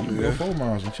 No, you can go 4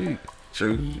 miles and cheat.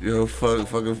 True. Yo,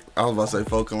 fucking. I was about to say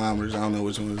 4 kilometers. I don't know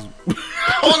which one is.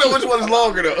 I don't know which one is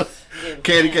longer though.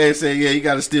 Candy K said, "Yeah, you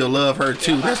gotta still love her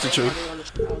too." That's the truth.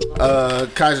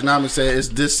 Kaijanami said, "It's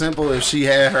this simple. If she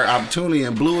had her opportunity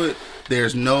and blew it,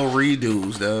 there's no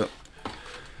redos, though."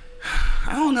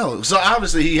 I don't know. So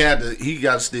obviously he got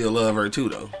to still love her too,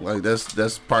 though. Like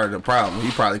that's part of the problem.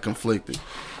 He probably conflicted.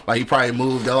 Like he probably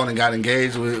moved on and got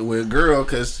engaged with a girl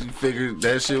because he figured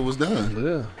that shit was done.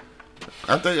 Yeah.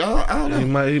 I don't know.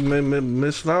 He may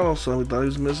missing out on something. He thought he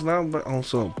was missing out on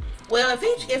something. Well,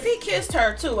 if he kissed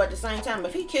her too at the same time,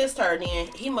 if he kissed her, then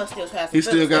he must still have some. He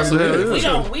still got some feelings.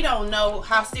 feelings. We don't know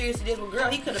how serious it is with girl.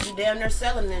 He could have been damn near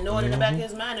selling and know it in the back of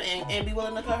his mind and be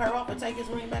willing to cut her off and take his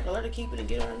ring back or let her keep it and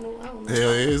get her a new. I don't know.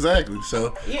 Hell yeah, exactly.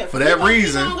 So Yeah, for that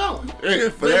reason, keep on going. yeah,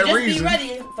 for But that just reason, be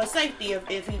ready for safety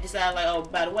if he decides like, oh,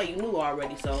 by the way, you knew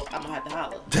already, so I'm gonna have to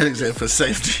holler. that is it for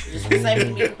safety. Just for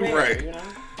safety, be prepared. Right. You know.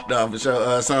 No, for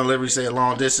sure. Son of Liberty said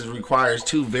long distance requires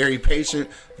 2 very patient,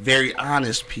 very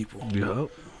honest people. Yup.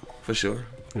 For sure.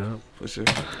 Yup. For sure.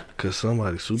 Because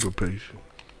somebody's super patient.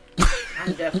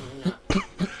 I'm definitely not.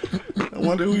 I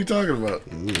wonder who you talking about.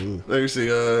 Let me see.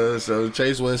 So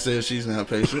Chase West says she's not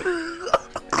patient.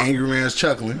 Angry Man's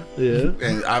chuckling. Yeah.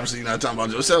 And obviously you're not talking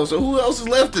about yourself. So who else is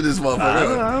left in this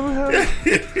motherfucker?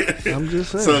 I'm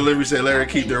just saying. Son of Liberty said Larry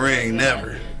keep the ring.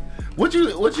 Never. Would you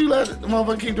let the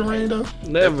motherfucker keep the ring though?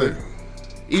 Never.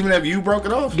 Even if you broke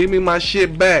it off? Give me my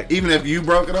shit back. Even if you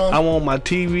broke it off? I want my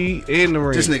TV and the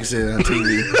ring. This nigga said on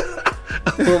TV.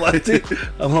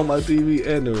 I want my TV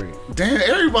and the ring. Damn,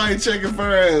 everybody checking for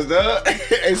her ass, dog.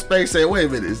 And Space said, wait a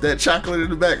minute, is that chocolate in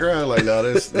the background? Like, no,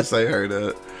 this ain't her,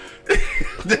 dog.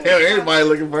 Damn, everybody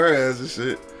looking for her ass and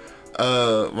shit.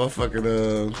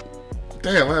 Motherfucking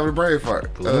damn, I have a brain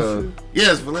fart.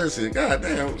 Yes, Valencia. God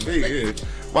damn, yeah.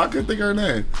 Well, I couldn't think of her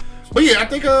name. But yeah, I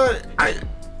think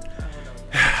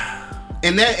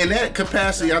in that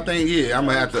capacity, I think I'm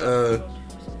gonna have to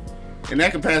in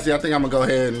that capacity, I think I'm gonna go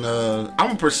ahead and I'm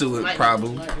gonna pursue it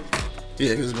probably.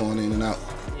 Yeah, cause it's going in and out.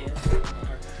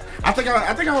 I think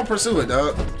I'm gonna pursue it,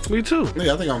 dog. Me too.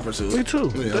 Yeah, I think I'm gonna pursue it. Me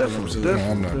too. Yeah, Definitely. I'm gonna pursue No, it.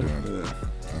 I'm not doing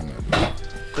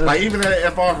it. Like even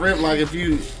if off rip, like if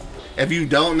you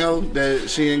don't know that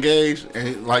she engaged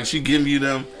and like she giving you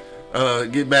them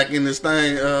get back in this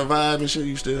thing vibe and shit,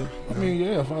 you still. I mean,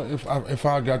 yeah. If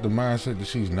I got the mindset that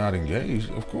she's not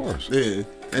engaged, of course. Yeah.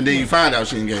 And then you find out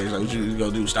she engaged. Like, what you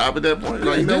gonna do? Stop at that point?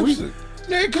 Like, no,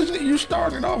 yeah, because you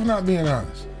started off not being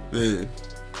honest. Yeah.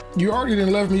 You already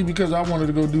done left me because I wanted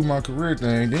to go do my career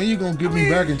thing. Then you gonna get me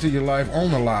back into your life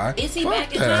on the lie. Is he Fuck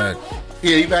back in that. town?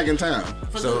 Yeah, he back in town.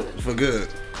 For good.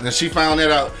 And she found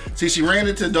that out. See, she ran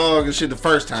into the dog and shit the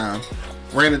first time.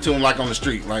 Ran into him like on the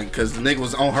street, like, cause the nigga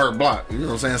was on her block. You know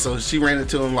what I'm saying? So she ran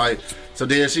into him like. So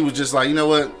then she was just like, you know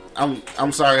what?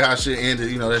 I'm sorry how shit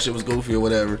ended. You know that shit was goofy or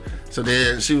whatever. So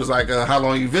then she was like, how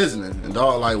long you visiting? And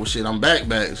dog like, well shit, I'm back.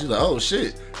 She's like, oh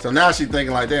shit. So now she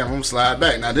thinking like, damn, I'm gonna slide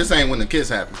back. Now this ain't when the kiss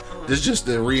happened. This is just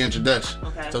the reintroduction.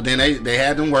 Okay. So then they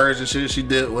had them words and shit. She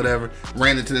did whatever.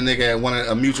 Ran into the nigga at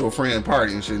a mutual friend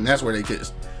party and shit. And that's where they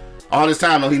kissed. All this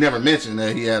time though, he never mentioned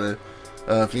that he had a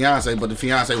fiance, but the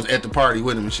fiance was at the party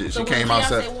with him and shit. So she came when the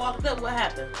outside. fiance walked up, what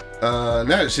happened?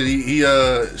 That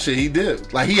shit he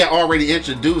did. Like he had already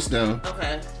introduced them,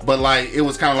 Okay. but like it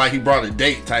was kind of like he brought a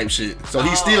date type shit. So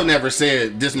he still never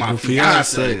said this my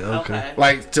fiance. Okay.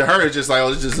 Like to her, it's just like,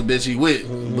 oh, it's just a bitch he with.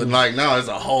 But like, no, it's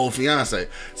a whole fiance.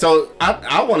 So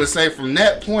I want to say from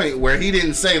that point where he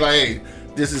didn't say like, hey,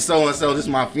 this is so and so, this is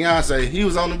my fiance. He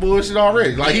was on the bullshit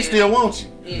already. Like he still wants you.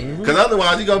 Yeah. Cause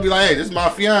otherwise he gonna be like, hey, this is my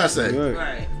fiance.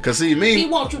 Right. Cause see me. He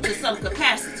wants you to some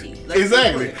capacity. Let's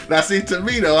Exactly. be clear. Now, see, to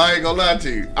me though, I ain't gonna lie to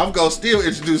you. I'm gonna still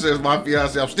introduce her as my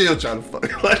fiance. I'm still trying to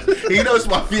fuck. Like, you know, it's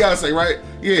my fiance, right?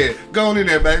 Yeah, go on in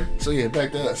there, baby. So yeah,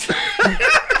 back to us.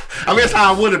 I mean, that's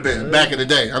how I would have been back in the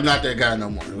day. I'm not that guy no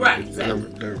more. Right. Exactly.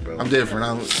 I'm different.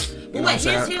 Well, wait,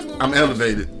 here's one I'm more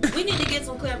elevated. We need to get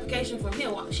some clarification from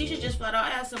him. She should just flat out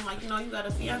ask him, like, you know, you got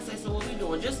a fiance, so what we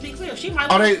doing? Just be clear. She might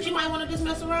want to just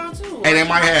mess around too. And they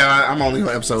might have. I'm only on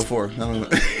episode 4. I don't know.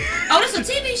 Oh, this is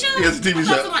a TV show? Yeah, it's a TV I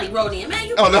thought show. somebody wrote in. Man,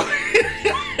 you Oh no.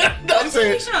 no, it's a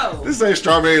TV show. This ain't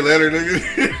Strawberry Letter,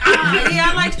 nigga. Yeah,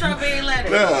 I like Strawberry Letter.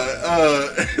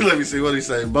 Let me see what he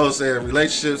say. Bo said,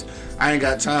 relationships, I ain't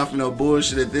got time for no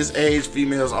bullshit. At this age,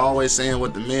 females always saying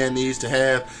what the man needs to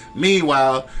have.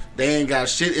 Meanwhile, they ain't got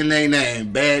shit in their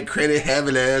name. Bad credit,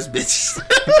 having ass bitches.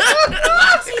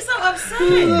 Why is he so upset?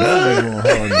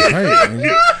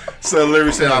 So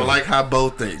Larry said, I like how Bo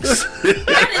thinks.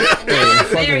 That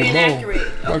is very Bo. inaccurate.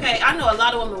 Okay, I know a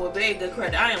lot of women with very good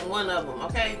credit. I am one of them,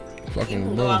 okay? You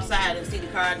can go outside and see the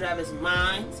car I drive is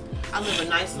mine. I live a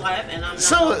nice life, and I'm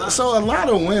not. So a lot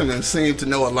of women seem to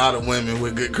know a lot of women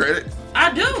with good credit.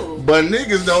 I do. But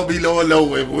niggas don't be knowing no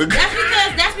women with good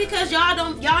credit. That's because y'all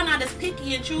not as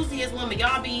picky and choosy as women.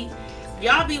 Y'all be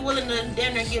willing to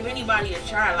damn near give anybody a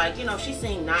try. Like, you know, she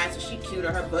seem nice or she cute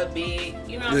or her butt big.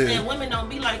 You know what I'm saying? Women don't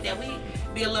be like that. We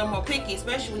be a little more picky,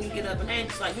 especially when you get up in age.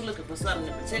 It's like you looking for something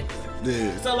in particular.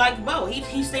 Yeah. So like Bo,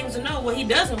 he seems to know what he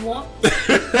doesn't want.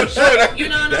 Sure, You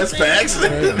know what I'm that's saying? facts.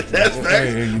 That's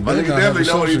facts. My nigga definitely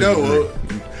know what he know.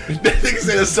 That nigga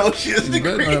said associate's You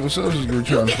better degree. not have a social degree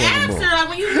trying to fuck Ask a her, like,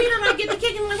 when you meet her, like, get the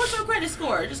kicking, like, what's your credit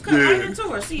score? Just come right into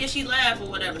her, see if she laugh or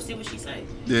whatever, see what she say.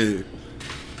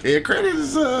 Yeah, credit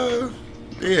is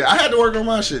yeah. I had to work on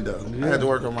my shit though. I had to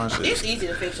work on my shit. It's easy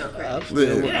to fix your credit.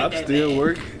 I'm still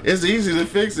working. It's easy to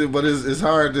fix it, but it's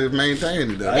hard to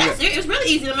maintain it though. It's really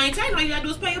easy to maintain. All you gotta do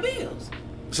is pay your bills.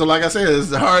 So like I said,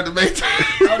 it's hard to maintain.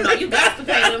 Oh no, you got to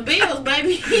pay them bills,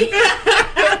 baby.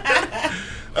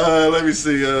 Let me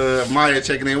see. Maya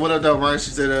checking in. What up, though, Maya?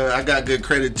 She said, I got good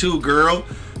credit too, girl.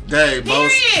 Dang,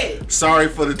 boss. Period. Sorry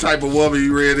for the type of woman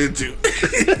you ran into.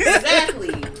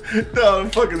 Exactly. No,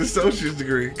 fucking associate's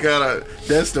degree. God,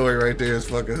 that story right there is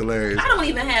fucking hilarious. I don't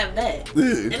even have that,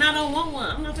 Yeah. and I don't want one.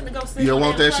 I'm not finna go sit. You don't in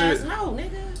want that that class. shit? No,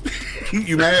 nigga.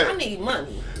 You I mad? need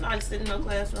money. I like sitting in no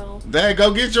classroom. Dang,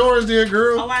 go get yours, dear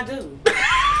girl. Oh, I do.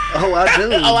 Oh, I do.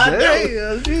 Oh, I do.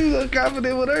 Damn, she was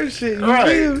confident with her shit. You Right.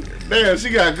 feel? Damn, she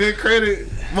got good credit.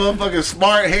 Motherfucking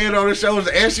smart, head on her shoulders,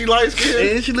 and she light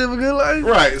skin. And she live a good life.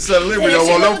 Right, Son of Liberty don't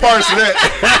want no parts of that.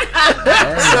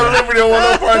 Son of Liberty don't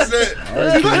want no parts of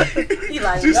that. You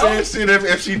like, She no. said shit.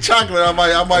 If she chocolate, I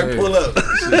might Hey. pull up.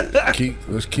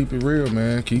 Let's keep it real,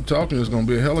 man. Keep talking. There's gonna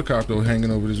be a helicopter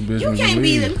hanging over this bitch You when can't you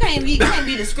be leave. you can't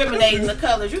be discriminating the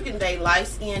colors. You can date light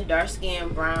skin, dark skin,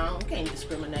 brown. You can't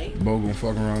discriminate. Bo gonna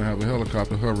fuck around and have a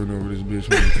helicopter hovering over this bitch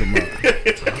when you come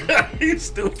out. He's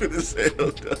stupid as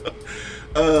hell,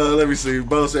 though. Let me see.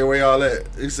 Bo said, where y'all at?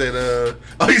 He said, oh,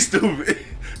 he's stupid.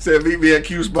 Said, meet me at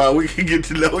Q Spot. We can get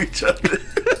to know each other.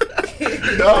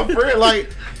 No, friend, like,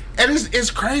 and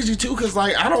it's crazy, too, because,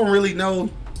 like, I don't really know,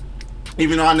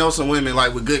 even though I know some women,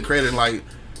 like, with good credit, like,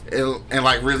 and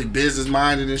like, really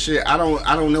business-minded and shit, I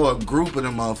don't know a group of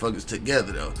them motherfuckers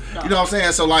together, though. No. You know what I'm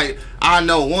saying? So, like, I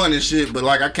know one and shit, but,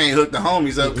 like, I can't hook the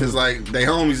homies up, because, like, they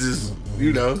homies is,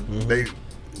 you know, they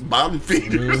bottom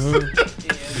feeders.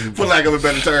 For lack of a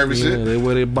better term and shit. Yeah, they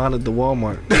wear their bonnet to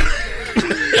Walmart.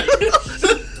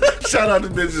 Shout out to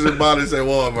bitches and bonnets at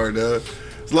Walmart, dog.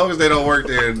 As long as they don't work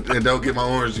there and don't get my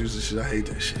orange juice and shit, I hate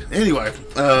that shit. Anyway,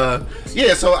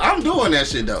 yeah, so I'm doing that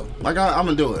shit though. Like I'm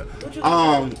gonna do it.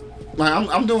 Like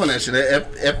I'm doing that shit.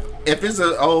 If it's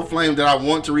an old flame that I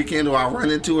want to rekindle, I run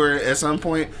into her at some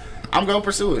point. I'm gonna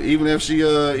pursue it, even if she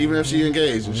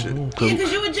engaged and shit. Yeah,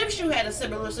 because you and Jim Shoe had a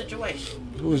similar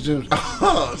situation. Who was Jim?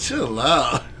 Oh, chill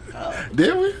out. Oh.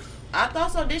 Did we? I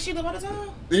thought so. Did she live on the time?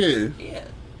 Yeah. Yeah.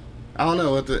 I don't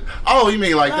know what the. Oh, you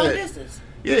mean like Long that? distance.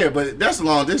 Yeah, but that's a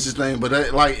long distance thing.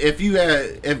 But like, if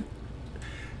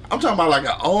I'm talking about like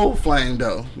an old flame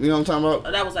though, you know what I'm talking about?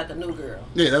 Oh, that was like a new girl.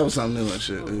 Yeah, that was something new and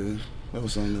shit. Yeah, that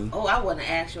was something new. Oh, I want to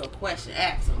ask you a question.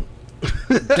 Ask him.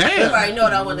 Damn. You already know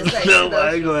what I want to say. No, you know?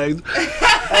 I ain't gonna ask.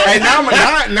 Hey, now I'm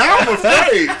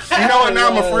afraid. You know what? Now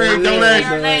I'm afraid.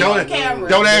 Don't on camera.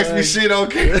 don't ask me shit.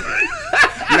 Okay.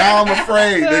 Now I'm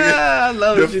afraid. Nigga. I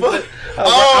love The it. fuck?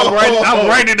 I'm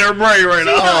right in their brain right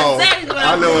now. Oh, exactly what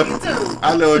I I'm know thinking, too.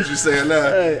 I know what you're saying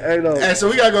now. Hey, no. And so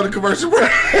we gotta go to commercial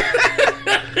break.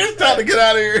 It's time to get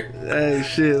out of here. Hey,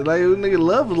 shit, like nigga,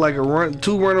 love is like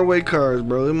two runaway cars,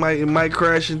 bro. It might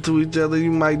crash into each other.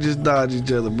 You might just dodge each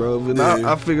other, bro. And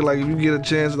Yeah. I figure like if you get a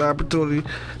chance and opportunity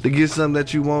to get something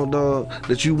that you want, dog,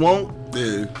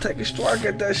 Yeah. take a strike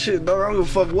at that shit, dog. I don't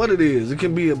give a fuck what it is. It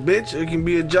can be a bitch, it can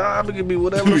be a job, it can be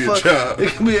whatever It can the be a fuck. job. It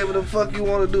can be whatever the fuck you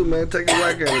want to do, man. Take a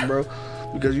whack at it, bro.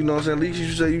 Because you know what I'm saying. At least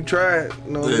you say you tried.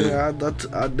 You know what I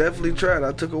mean? I definitely tried.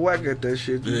 I took a whack at that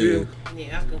shit. You Yeah. feel?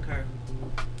 Yeah, I concur.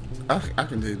 I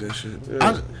can dig that shit.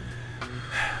 Yeah.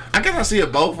 I guess I see it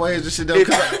both ways. This shit though.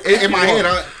 'Cause in my head,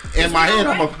 I'm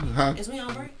a. Huh? Is we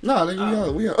on break? No,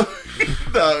 nigga, we on.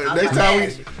 No, next about time to we.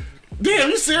 ask you. Damn,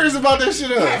 you serious about that shit?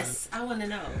 Yes, I want to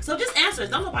know. So just answer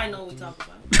it. Don't nobody know what we talking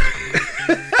about.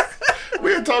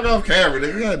 We'll talk off camera,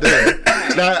 nigga. God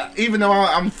damn. Now, even though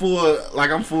I'm full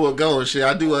of go and shit,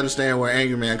 I do understand where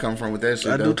Angry Man come from with that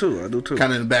shit. I though. do too.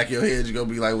 Kind of in the back of your head, you gonna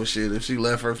be like, well, shit, if she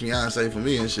left her fiance for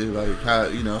me and shit, like how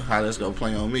that's gonna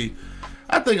play on me.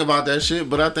 I think about that shit,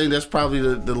 but I think that's probably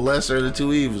the lesser of the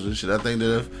two evils and shit. I think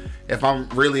that if I'm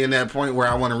really in that point where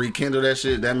I want to rekindle that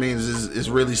shit, that means it's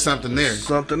really something there.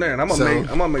 Something there, and I'm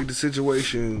gonna make the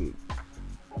situation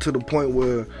to the point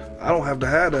where I don't have to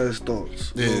have those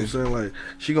thoughts. You know what I'm saying? Like,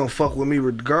 she gonna fuck with me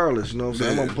regardless. You know what I'm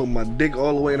saying? I'm gonna put my dick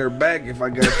all the way in her back if I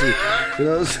got to. You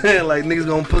know what I'm saying? Like, niggas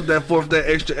gonna put that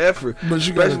extra effort, But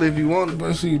you especially if you want.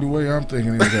 But see, the way I'm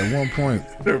thinking is at one point,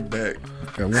 Her back.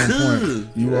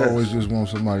 you always just want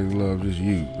somebody to love just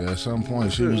you. But at some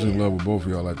point, she was in love with both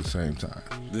of y'all at the same time.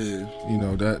 Yeah. You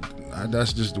know,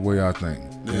 that's just the way I think.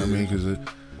 You know what I mean? Because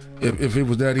if it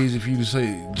was that easy for you to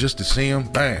say, just to see him,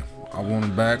 bam, I want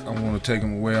him back, I want to take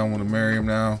him away, I want to marry him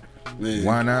now. Yeah.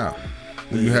 Why now?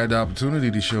 When you had the opportunity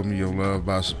to show me your love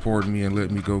by supporting me and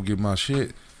letting me go get my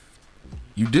shit,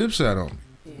 you dipsat on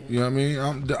me. You know what I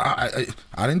mean?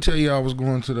 I didn't tell you I was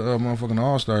going to the motherfucking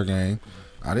All-Star game.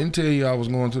 I didn't tell you I was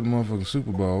going to the motherfucking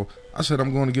Super Bowl. I said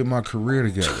I'm going to get my career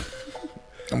together.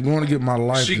 I'm going to get my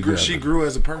life together. She grew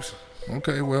as a person.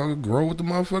 Okay, well, grow with the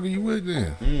motherfucker you with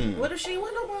then. What if she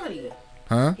want nobody?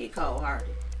 Huh? He cold-hearted.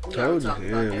 We Told already you. talked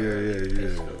about that.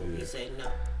 Yeah. He said no.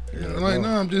 No,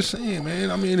 I'm just saying,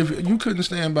 man. I mean, if you couldn't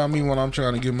stand by me when I'm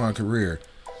trying to get my career,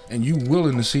 and you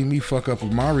willing to see me fuck up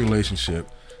with my relationship,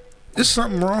 there's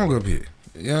something wrong up here.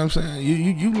 You know what I'm saying?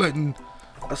 You letting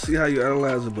I see how you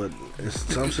analyze it, but it's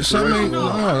some something. situations. No,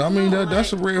 I mean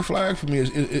that's a red flag for me.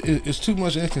 It's too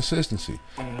much inconsistency.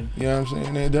 You know what I'm saying?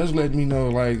 And it does let me know,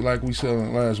 like we said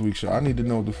on last week's show. I need to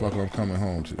know what the fuck I'm coming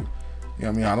home to. You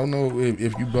know what I mean? I don't know if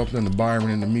you bumped into Byron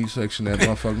in the meat section at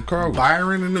motherfucking Kroger.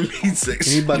 Byron in the meat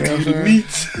section. He about to You know give you what the I'm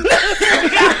meats.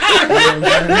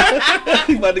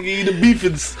 He about to give you the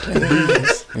beefins.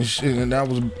 And shit, and that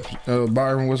was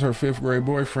Byron was her 5th grade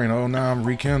boyfriend. Oh, now I'm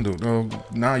rekindled. Oh,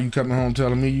 now you coming home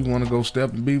telling me you want to go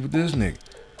step and be with this nigga.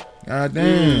 God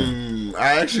damn.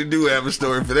 I actually do have a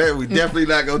story for that. We definitely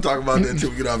not gonna talk about that until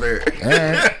we get off air.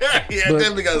 Alright. Yeah, I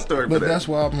definitely got a story for But that. that's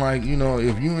why I'm like, you know,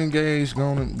 if you engaged, go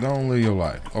on live your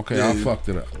life. Okay, I Yeah. fucked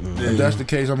it up. If that's the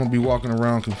case, I'm gonna be walking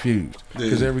around confused.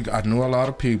 Because I know a lot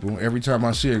of people. Every time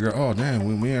I see a girl, oh damn,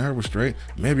 when me and her were straight,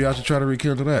 maybe I should try to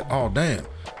rekindle that. Oh damn,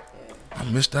 I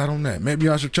missed out on that. Maybe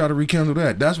I should try to rekindle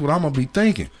that. That's what I'm gonna be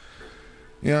thinking.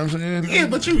 You know what I'm saying? Yeah,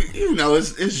 but you know,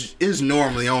 it's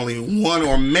normally only one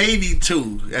or maybe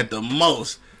two at the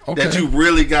most that you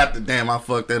really got the damn. I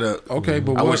fucked that up. Okay,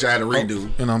 but I wish I had a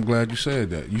redo. And I'm glad you said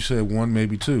that. You said one,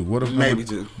 maybe two. What if Maybe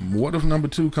two? What if number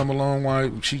two come along while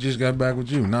she just got back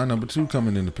with you? Now number two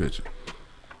coming in the picture.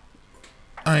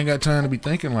 I ain't got time to be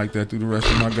thinking like that through the rest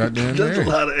of my goddamn That's marriage. a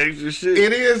lot of extra shit.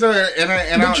 It is,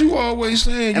 But you always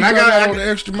saying you got all the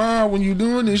extra mile when you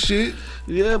doing this shit.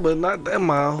 Yeah, but not that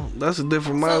mile. That's a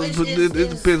different mile. So it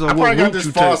depends on I what probably got route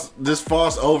you take. this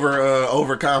false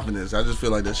overconfidence. I just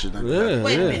feel like that shit not gonna happen.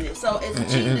 Wait a minute. So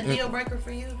is cheating a deal breaker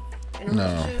for you in a No.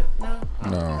 relationship? No. Oh,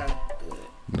 No. okay,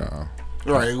 good.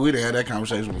 No. Right, we done had that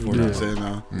conversation before. I said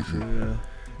no.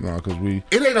 No, because we.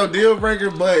 It ain't no deal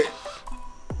breaker, but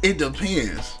it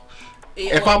depends.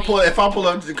 Yeah, If I pull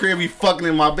up to the crib, you fucking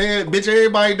in my bed, bitch,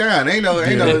 everybody down. Ain't no.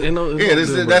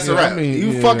 That's a wrap.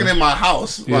 You fucking in my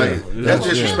house, like that's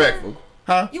disrespectful,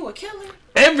 huh? You a killer?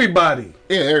 Everybody.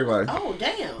 Yeah, everybody. Oh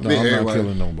damn. No, Yeah, I'm not everybody.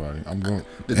 killing nobody. I'm going.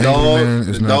 The Angry Man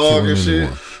is dog not killing and shit.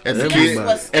 anyone. At the That's kid,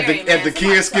 what's scary, at man. the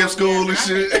kids skip Somebody school told me and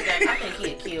shit. I think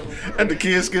he'd kill me. At the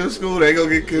kids skip school, they gonna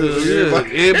get killed.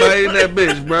 Everybody in that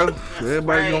bitch, bro.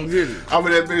 Everybody gonna get it. I'm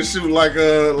in that bitch shooting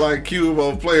like Cube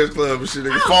on Players Club and shit.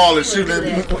 They can fall and shoot at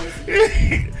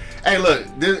me. Hey, look,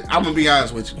 I'm gonna be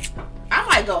honest with you. I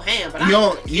might go ham, but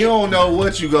You don't know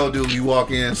what you gonna do if you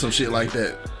walk in some shit like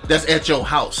that. That's at your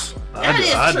house. That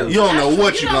is true. You don't know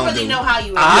what you you don't gonna really do. know how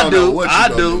you I don't know do. what you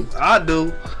I gonna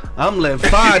do. I'm letting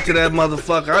fire to that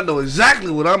motherfucker. I know exactly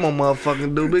what I'm gonna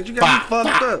motherfucking do, bitch. You got me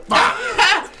fucked up.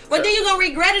 But then you gonna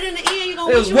regret it in the end. You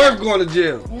gonna It was worth going to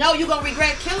jail. No, you gonna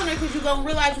regret killing her because you gonna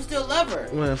realize you still love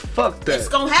her. Man, fuck that. It's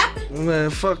gonna happen. Man,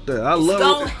 fuck that. I It's love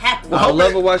gonna it. happen. I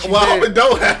love it while she Well, I hope dead. it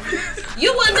don't happen.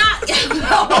 You will not. I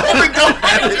hope it don't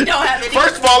happen. You don't have it.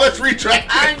 First of all, let's retract.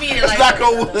 I mean it Let's like knock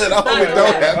on wood. I hope it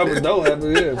don't I happen. would know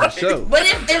happen, yeah, for sure. But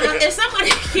if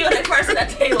somebody killed a person that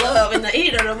they love in the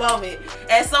heat of the moment,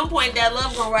 at some point that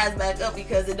love gonna rise back up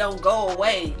because it don't go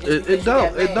away. just because It you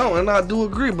don't. got It mad. don't. And I do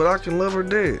agree, but I can love her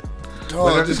dead.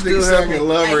 Dog, I this still nigga have second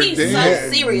love her Like, he's so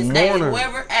dead. serious. Hey, Mourner.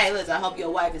 whoever. Hey, listen. I hope your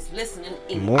wife is listening.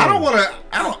 Mourner. I don't wanna.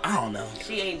 I don't know.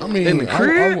 She ain't. I mean, In the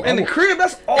crib? In the crib?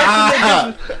 That's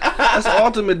ultimate That's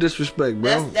ultimate disrespect,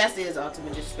 bro. That's his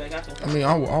ultimate disrespect. I can.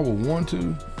 I would want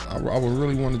to. I would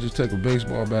really want to just take a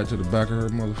baseball bat to the back of her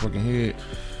motherfucking head.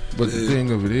 But the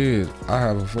thing of it is, I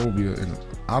have a phobia, and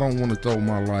I don't want to throw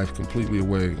my life completely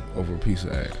away over a piece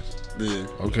of ass. Yeah.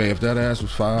 Okay, if that ass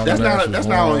was foul, That's that ass not. was That's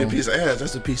not only a long. piece of ass.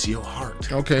 That's a piece of your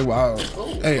heart. Okay, well,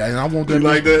 hey, and I want that. You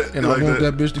like bitch, that? And You I like want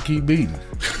that? that bitch to keep beating.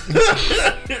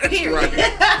 Period. You know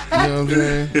what I'm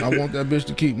saying? I want that bitch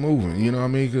to keep moving. You know what I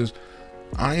mean? Because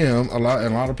I am a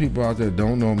lot of people out there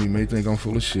don't know me may think I'm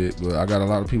full of shit, but I got a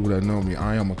lot of people that know me.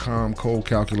 I am a calm, cold,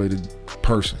 calculated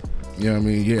person. You know what I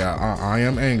mean? Yeah, I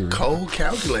am angry. Cold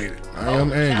calculated. I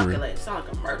am angry. Calculate. Sound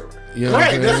like a murderer. You know what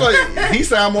Right. I'm That's saying? like he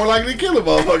sound more likely to kill a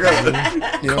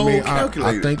motherfucker. You know what I mean? cold I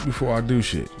calculated. think before I do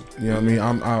shit. You know what I mean?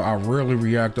 I rarely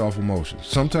react off emotions.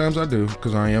 Sometimes I do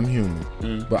because I am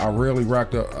human, but I rarely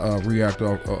react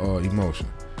off emotion.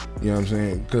 You know what I'm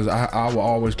saying? Because I will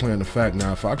always plan the fact.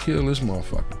 Now, if I kill this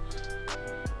motherfucker,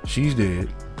 she's dead.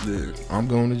 Yeah. I'm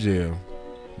going to jail.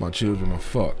 My children are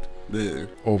fucked Yeah.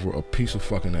 over a piece of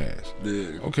fucking ass.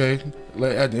 Yeah. Okay,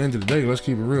 at the end of the day, let's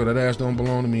keep it real. That ass don't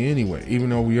belong to me anyway. Even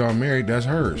though we are married, that's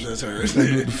hers. That's her. She can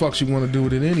do what the fuck she want to do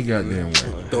with it any goddamn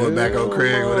way. Throw it back on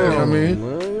Craig. You know Whatever. what I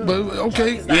mean? But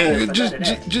okay,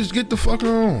 just get the fuck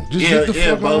on. Just Yeah, get the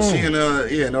yeah, fuck Bo. on.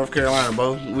 She in North Carolina,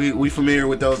 Bo. We familiar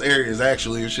with those areas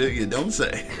actually and shit. You don't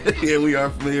say. Yeah, we are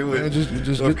familiar with. Man,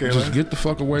 just get the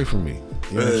fuck away from me.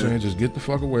 You know what I'm saying? Just get the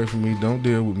fuck away from me. Don't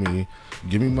deal with me.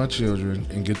 Give me my children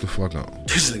and get the fuck on.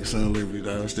 This nigga Son of Liberty,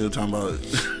 dog. Still talking about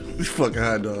these fucking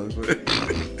hot dogs, man.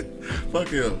 Fuck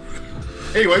him.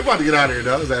 Anyway, we about to get out of here,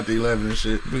 dog. It's after 11 and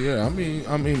shit. But yeah, I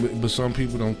mean, but some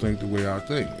people don't think the way I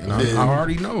think, and I Yeah.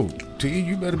 already know. T,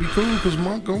 you better be cool, cause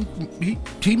Monk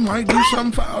he might do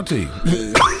something foul to you.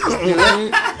 You know what I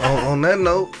mean? On that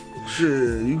note, shit,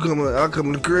 I come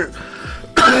in the crib.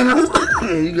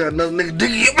 And you got another nigga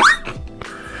digging you.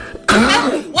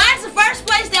 Why is the first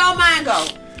place that all mine go?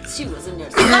 She was in there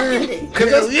sucking dick.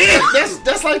 Cause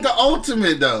that's like the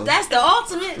ultimate though. That's the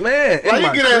ultimate. Man, in Like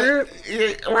my you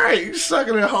crib. right, you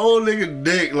sucking a whole nigga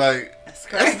dick like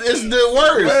it's the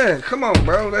worst. Man, come on,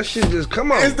 bro. That shit just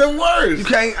come on. It's the worst. You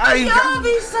can't. Y'all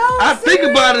be so I think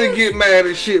serious. about it and get mad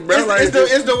and shit, bro. It's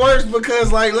the worst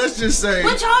because like let's just say.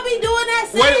 But y'all be doing that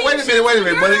same Wait a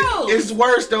minute. But girls. it's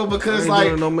worse though because I ain't like,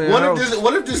 doing no man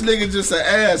what if this nigga just an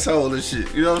asshole and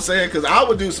shit? You know what I'm saying? Because I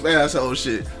would do some asshole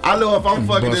shit. I know if I'm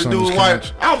fucking this bust on dude's his wife,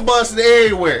 couch. I'm busting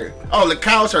everywhere. On the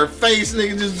couch, her face,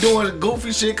 nigga, just doing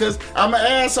goofy shit because I'm an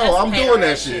asshole. That's I'm doing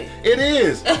that shit. shit. It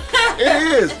is.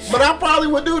 It is. But I probably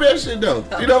would do that shit though.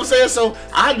 You know what I'm saying? So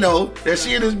I know that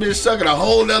she and this bitch sucking a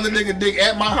whole nother nigga dick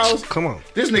at my house. Come on.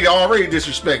 This nigga already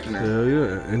disrespecting her. Hell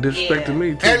yeah. And disrespecting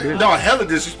me, too, And bitch. no, hella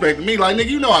disrespecting me. Like, nigga,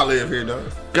 you know I live here, though.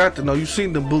 Got to know. You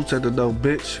seen them boots at the door,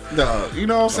 bitch. Dog, you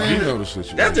know what I'm He saying? know the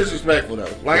situation. That's disrespectful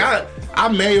though. Like I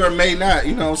may or may not,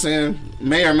 you know what I'm saying?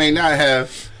 May or may not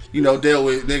have, you know, dealt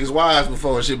with niggas' wives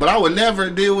before and shit. But I would never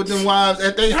deal with them wives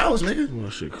at their house, nigga. Well,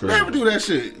 shit crazy. Never do that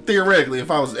shit. Theoretically, if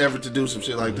I was ever to do some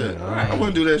shit like that. I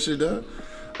wouldn't do that shit, dog.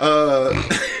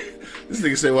 This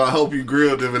nigga said, well, I hope you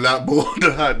grilled them and not boiled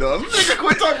the hot dog. Nigga,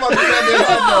 quit talking about this goddamn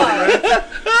hot dog, man.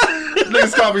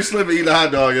 Niggas caught me slipping eating a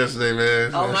hot dog yesterday,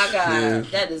 man. Oh my god, Yeah.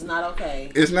 that is not okay.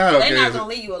 It's not okay. They're not gonna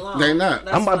leave you alone. They not.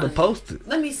 That's I'm about to funny. post it.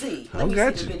 Let me see. I Let me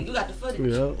got see the you. video. You got the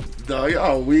footage. Yeah. Dog,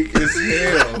 y'all weak as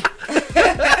hell.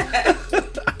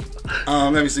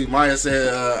 Let me see. Maya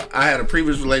said, I had a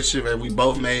previous relationship and we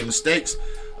both made mistakes.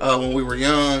 When we were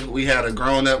young, we had a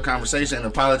grown-up conversation and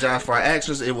apologized for our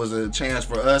actions. It was a chance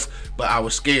for us, but I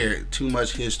was scared. Too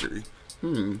much history.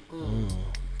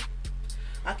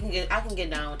 I can get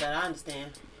down with that. I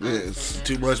understand. Yeah, it's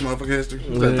too much motherfucking history.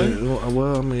 Is that thing?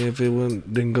 Well, I mean, if it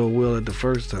didn't go well at the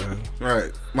first time.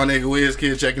 Right. My nigga Wiz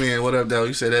Kid checking in. What up, though?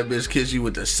 He said that bitch kissed you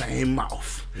with the same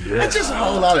mouth. Yeah. That's just a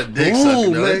whole lot of dick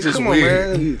sucking, though. man, That's just come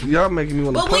weird. on, man. Y'all making me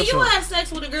want to But when punch you her. have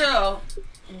sex with a girl,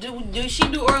 do she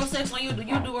do oral sex on you? Do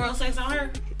you do oral sex on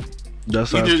her?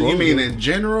 That's how it's You supposed mean to in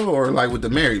general or like with the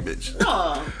married bitch?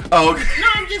 No. Oh, okay. No,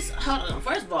 I'm just hold on.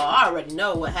 First of all, I already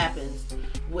know what happens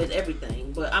with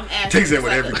everything, but I'm asking Takes it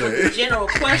with just everything. a general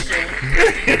question.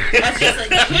 That's just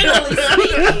generally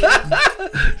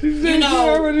speaking. You know,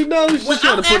 already know. She's when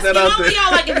trying I'm to put that asking out there.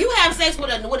 y'all, like if you have sex with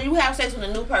a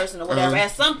new person or whatever,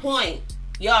 at some point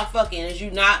y'all fucking, is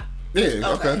you not? Yeah,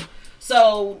 okay.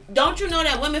 So don't you know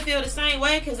that women feel the same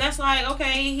way? Cause that's like,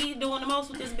 okay, he doing the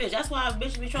most with this bitch. That's why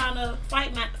bitches be trying to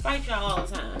fight y'all all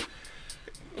the time.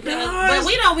 Because, but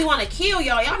we don't be want to kill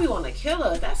y'all. Y'all be want to kill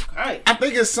us. That's crazy. I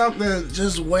think it's something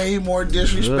just way more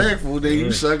disrespectful than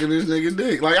you sucking this nigga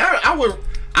dick. Like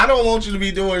I don't want you to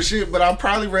be doing shit, but I'd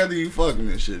probably rather you fucking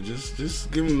this shit. Just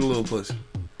give him a little pussy.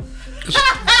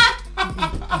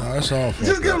 No, that's all.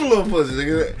 Just give him a little pussy,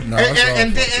 nigga. No, and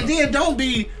that's all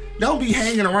then don't be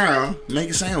hanging around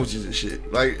making sandwiches and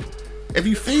shit. Like if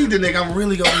you feed the nigga, I'm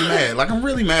really gonna be mad. Like I'm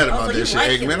really mad about so this you shit,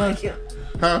 like him, man. like him.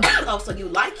 Huh? Oh, so you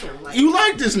like him? Like You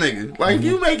like this nigga. Like if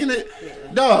you making it,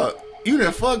 dog, you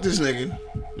done fuck this nigga.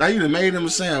 Now you done made him a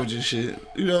sandwich and shit.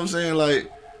 You know what I'm saying?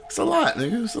 Like, it's a lot,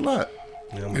 nigga. It's a lot.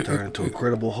 Yeah, I'm gonna turn into a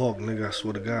Incredible Hulk, nigga. I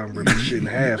swear to God, I'm ripping shit in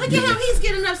half. Look at him. He's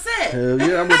getting upset. Hell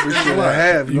yeah, I'm ripping shit in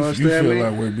half. You You understand feel me?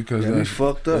 that way because Yeah, we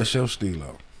fucked up. that's your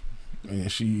stilo.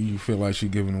 And you feel like she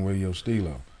giving away your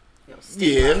stilo.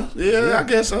 Yeah, I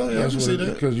guess so. Yeah, I That's can what see it,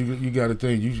 that. because you got to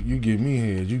think you give me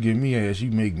head, you give me ass,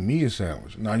 you make me a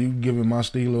sandwich. Now you giving my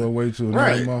stilo away to another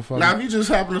Right. motherfucker. Now, if you just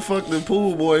happen to fuck the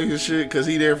pool boy and shit because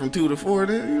he there from 2 to 4,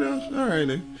 then, you know, all right,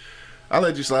 then. I'll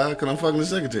let you slide because I'm fucking the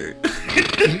secretary.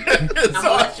 I'm gonna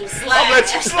let you slide. I'll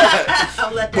let you slide.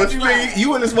 I'll let that But you slide. mean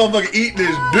you and this motherfucker eat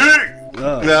this dick?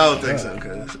 No, I don't think so,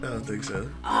 cuz. I don't think so.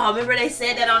 Oh, remember they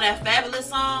said that on that Fabulous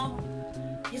song?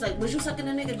 He's like, was you sucking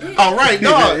a nigga dick? All right,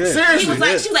 no, Yeah. He seriously. was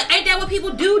like, she was like, ain't that what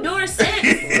people do during sex?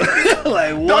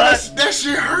 Like No, what? that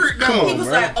shit hurt, though. He was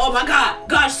like, oh my God,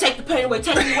 gosh, take the pain away,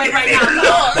 take me away right now.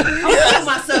 God, I'm killing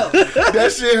myself.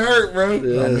 That shit hurt, bro.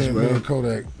 Yes, me bro. and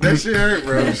Kodak. That shit hurt,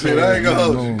 bro. Shit, I ain't gonna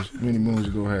hold you. Many moons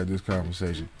ago, had this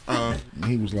conversation.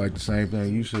 He was like the same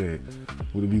thing you said.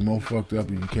 Would it be more fucked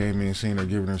up if you came in and seen her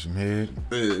giving her some head,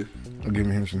 Yeah. or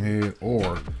giving him some head,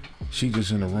 or she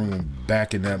just in the room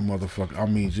backing that motherfucker? I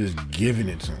mean, just giving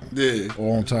it to him. Yeah.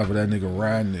 Or on top of that nigga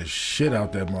riding the shit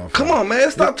out that motherfucker. Come on, man.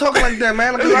 Stop talking like that,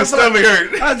 man. Like, Nigga stomach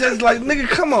hurt. I just like, nigga,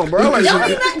 come on, bro. Like, Yo, I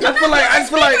he not- feel like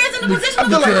speaker is in the position I of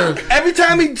feel the like every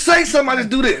time he say something, I just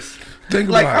do this. Think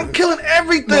Like, about I'm it. killing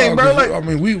everything, No, bro. 'cause, Like, I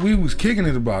mean, we was kicking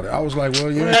it about it. I was like,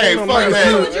 well, yeah. Hey, it don't fuck matter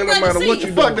that. what- it don't matter what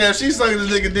you Fuck do. that. She sucking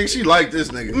this nigga dick. She like this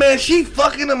nigga. Man, she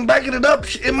fucking him, backing it up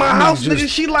in my I mean, house, just- nigga.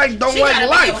 She like don't She like gotta be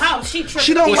life. in your house. She tripping.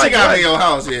 She don't Well, like she got life. in your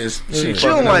house, yes. She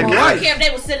don't like I don't life. care if they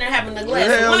was sitting there having a glass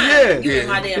Hell of wine. yeah. You in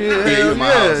my damn Yeah, house. you hell in my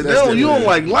yeah. house. That's You don't different.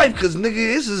 like life, cause nigga,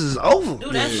 this is over.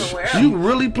 Do that somewhere else. You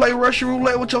really play Russian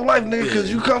roulette with your life, nigga, cause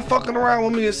you come fucking around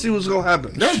with me and see what's gonna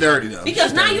happen. That's dirty though.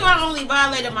 Because now you are only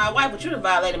violating my wife, but you done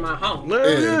violated my home. Man,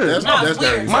 that's No, that's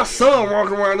weird. dirty. My son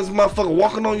walking around this motherfucker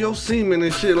walking on your semen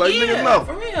and shit. Like, nigga, Yeah,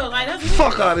 for no. real. Like, that's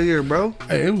Fuck out of here, bro.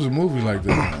 Hey, it was a movie like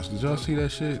that once. Did y'all see that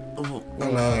shit?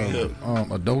 Yeah.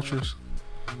 Adulterous.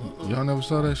 Y'all never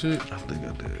saw that shit? I think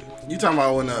I did. You talking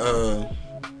about when the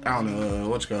I don't know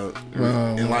what you call it?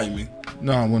 Enlighten me.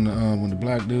 No, when the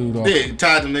black dude. Yeah,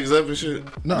 tied them niggas up and shit.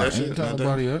 No, that ain't shit. tied not that.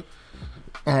 nobody up.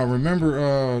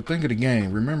 Remember, think of the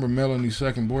game. Remember Melanie's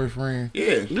second boyfriend?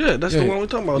 Yeah. Yeah, that's Yeah. the one we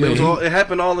talking about. Yeah, It, was he- all, it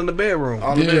happened all in the bedroom.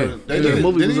 On the Yeah. bed. They Yeah, did. the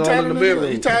movie Did was he all tie in the the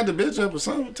bedroom. He tied the bitch up or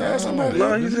something. Tied somebody.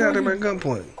 No, up. he just had him at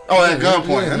gunpoint. Oh, at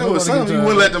gunpoint. Yeah, I know it was nobody something. You can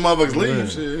wouldn't let tie- them motherfuckers leave.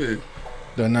 Yeah. Shit.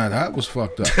 That was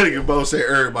fucked up. That nigga both said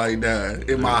everybody died.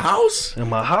 In my house? In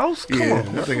my house? Come Yeah, on,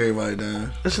 I bro. think everybody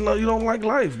died. Listen, no, you don't like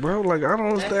life, bro. Like, I don't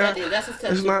understand. That's a It's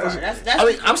touchy not- part. That's I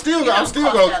mean, I'm still you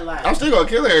gonna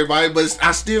kill everybody, but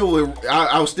I still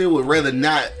would rather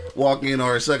not walk in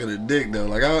or sucking a dick though.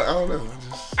 Like I don't know. All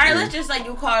right, let's just say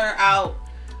you call her out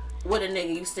with a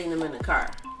nigga. You seen them in the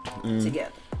car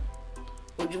together.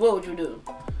 What would you do?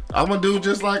 I'm gonna do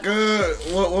just like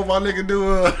what my nigga do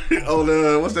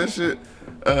on what's that shit?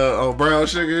 On brown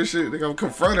sugar and shit. They gonna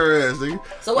confront her ass, nigga.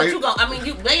 So what Like, you gonna? I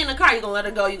mean, they in the car. You gonna let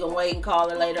her go? You gonna wait and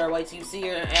call her later, or wait till you see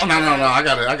her? Oh, no. I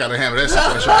gotta handle that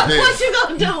situation right there. What you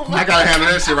gonna do? I gotta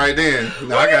handle that shit right then.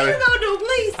 No, What I gotta. you gonna do,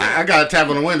 please? I gotta tap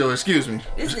on the window. Excuse me.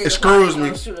 This nigga Excuse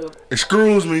probably me. gonna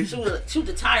Excuse me. Shoot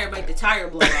the tire, make the tire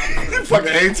blow out. Fucking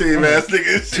 18 ass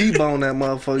niggas. T-bone that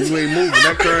motherfucker. You ain't moving.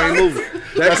 That car ain't moving.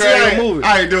 That See, car I ain't ain't- moving.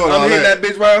 I ain't doing all I'm hitting that. that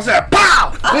bitch right outside.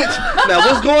 Pow! Bitch. Now,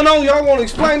 what's going on? Y'all want to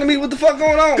explain to me what the fuck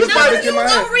going on? This No, my- you my gonna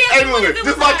head. react Hey, to it look, if it this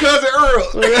was my like- cousin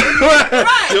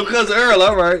Earl. Your cousin Earl,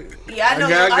 all right. Yeah, I know. I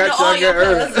got I know all you, your I got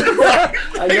Earl. cousins. I You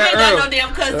got ain't got Earl. no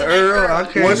damn cousin. named Earl, I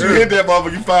can't. Once you hit that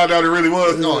motherfucker, you find out it really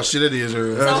was. Oh shit, it is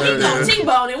Earl. So he gonna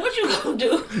T-bone it. What you gonna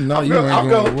do? No, you I'm ain't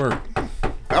go- going to work.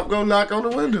 I'm gonna knock on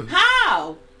the window.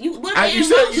 How? What You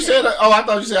said. Oh, I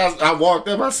thought you said I walked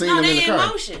up. I seen No, them in they the in car.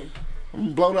 motion.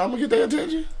 I'm blown up. I'm gonna get their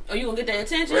attention. Are you gonna get their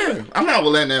attention? Yeah, I'm not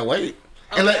letting that wait.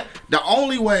 And Okay. the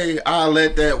only way I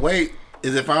let that wait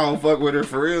is if I don't fuck with her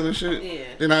for real and shit. Yeah.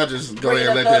 Then I just go Bring ahead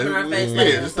and it let up that. in her face Yeah,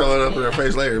 later or just throw it up in her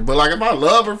face later. But like if I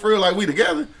love her for real, like we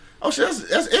together. Oh shit,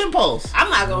 that's impulse. I'm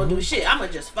not gonna do shit. I'm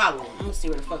gonna just follow him. I'm gonna see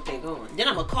where the fuck they going. Then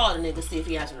I'm gonna call the nigga see if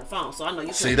he answering the phone. So I know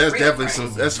you. See, finna that's real definitely crazy.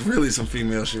 some. That's really some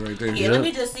female shit right there. Yeah, let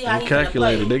me just see how They he gonna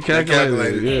play. calculated. They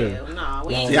calculated. Yeah. Hell, nah,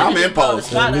 we ain't Yeah, I'm gonna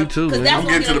impulse. Yeah, me too, man. I'm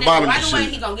getting to the bottom of right the away,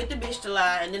 shit. he gonna get the bitch to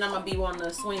lie, and then I'm gonna be wanting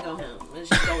to swing on him. It's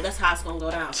just that's how it's gonna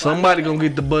go down. So Somebody I know gonna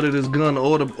get the butt of this gun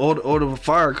or the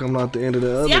fire coming out the end of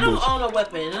the other See, I don't bitch. own a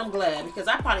weapon, and I'm glad because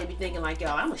I probably be thinking like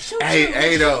y'all. I'm gonna shoot Hey, you.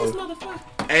 hey, shoot though. this motherfucker.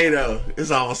 Hey though,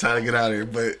 it's almost time to get out of here.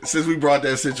 But since we brought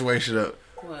that situation up,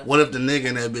 what if the nigga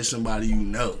and that bitch somebody you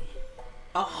know?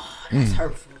 Oh, that's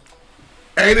hurtful.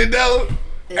 Ain't it though?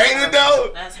 Ain't it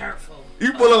though? That's hurtful.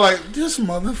 You pulling like this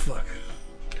motherfucker.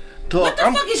 What the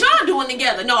fuck is y'all doing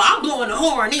together? No, I'm blowing the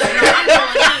horn in. No, I'm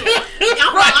blowing in.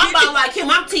 I'm about like him.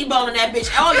 I'm T-boning that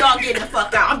bitch. All y'all getting the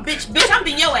fuck out. I'm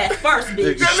beating your ass first,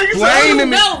 bitch. Explain to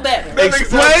You me. know better.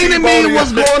 Explain to me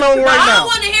what's going on right I now. don't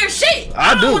want to hear shit.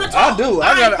 I don't do. wanna talk.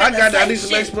 I need say some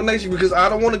shit. explanation because I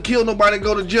don't want to kill nobody and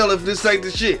go to jail if this ain't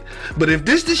the shit. But if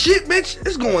this the shit, bitch,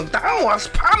 it's going down. I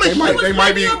promise They you. might- It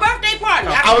might be your birthday party.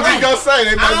 I was just gonna say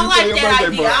they I might don't be like your that birthday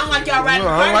idea. I party. don't like y'all riding No,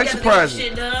 the I don't party like together to get surprises.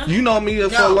 shit done. You know me for a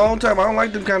No. long time. I don't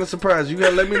like them kind of surprises. You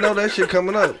gotta let me know that shit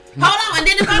coming up. Hold on, and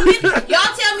then if I pick,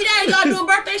 y'all tell me that y'all doing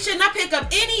birthday shit and I pick up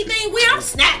anything weird, I'm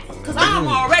snapping. Cause I'm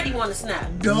already want to snap.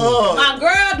 Dog. My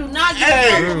girl do not get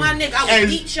Hey. fuck with my nigga. I will Hey,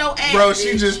 beat your ass. Bro, bitch.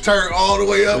 she just turned all the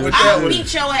way up with I that will one.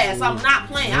 beat your ass. I'm not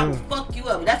playing. I will fuck you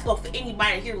up. That's go for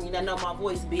anybody to hear me that know my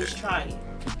voice, bitch. Try it.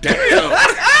 Damn.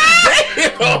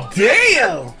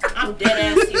 Damn. I'm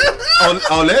dead ass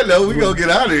serious. on that note, we gonna get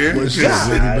out of here. But shit, we'll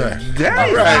be back. Damn.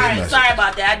 All right. Sorry, sorry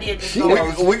about that. I did just go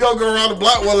on. We gonna go around the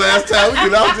block one last time. We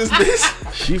get out this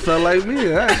bitch. She felt like me.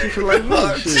 She feel like me.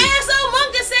 Shit. Man, so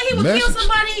Monk just said he would kill Message.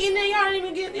 somebody and then y'all didn't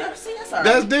even get there. See, that's alright.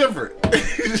 That's different.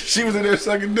 She was in there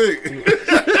sucking dick.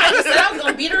 I just said I was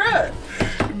gonna beat her up.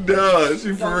 Duh,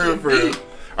 she for real, for real.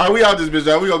 All right, we out this bitch,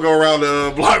 y'all. We gonna go around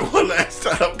the block one last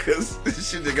time because this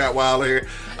shit just got wild here.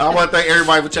 I want to thank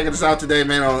everybody for checking us out today,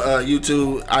 man, on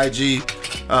YouTube,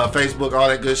 IG, Facebook, all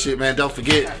that good shit, man. Don't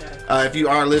forget, if you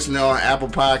are listening on Apple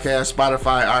Podcasts,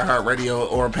 Spotify,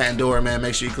 iHeartRadio, or Pandora, man,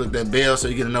 make sure you click that bell so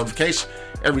you get a notification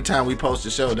every time we post the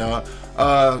show, dog.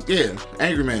 Yeah,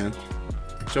 Angry Man.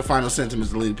 What's your final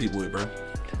sentiments to leave people with, bro?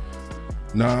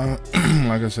 Nah,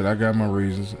 like I said, I got my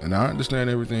reasons, and I understand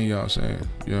everything y'all saying.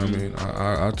 You know what I mean?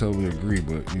 I totally agree,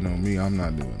 but you know me, I'm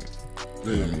not doing it.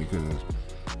 You know what I mean?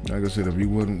 Because, like I said, if you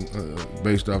wasn't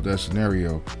based off that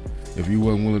scenario, if you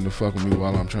wasn't willing to fuck with me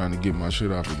while I'm trying to get my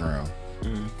shit off the ground,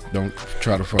 don't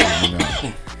try to fuck with me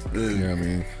now. You know what I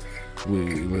mean?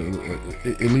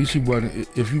 At least you wasn't.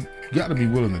 If you got to be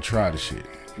willing to try the shit.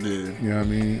 Yeah. You know what I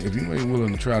mean? If you ain't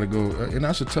willing to try to go, and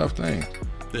that's a tough thing.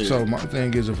 Yeah. So my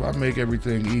thing is, if I make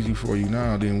everything easy for you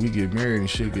now, then we get married and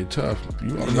shit get tough.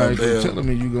 You automatically telling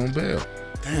me you gonna bail.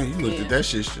 Damn, you looked at that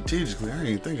shit strategically. I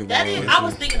ain't think about That it. is, I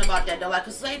was thinking about that though. Like,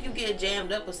 cause say if you get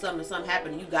jammed up or something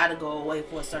happen, you gotta go away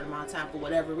for a certain amount of time for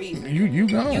whatever reason. You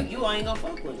gone. You ain't gonna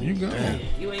fuck with me. You gone.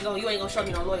 You ain't gonna show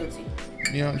me no loyalty.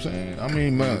 You know what I'm saying? I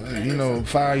mean,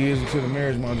 5 years into the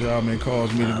marriage, my job may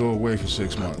cause me to go away for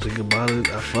 6 months. Think about it.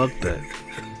 I fuck that.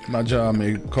 My job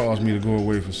may cause me to go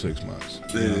away for 6 months.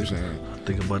 You know what I'm saying? I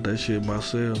think about that shit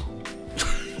myself.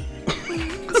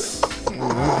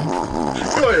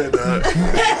 Go ahead, dog.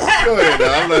 Go ahead,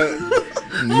 dog.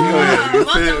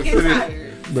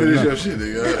 Finish your shit,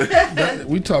 nigga.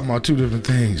 We talking about two different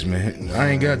things, man. I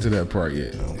ain't got to that part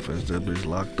yet. First, that bitch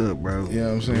locked up, bro. You know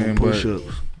what I'm saying? Push-ups.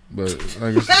 But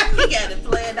like I said, He got it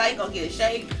planned out. He gonna get a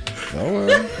shake. oh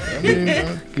well. I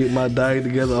mean, Get my diet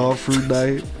together, all fruit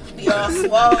diet. Be all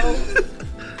swole.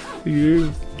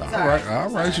 Yeah. I'll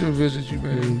write you a visit, you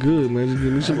man. Good, man. Just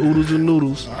give me some oodles and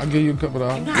noodles. I'll give you a couple of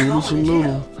dollars. Oodles and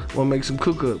noodles. Wanna make some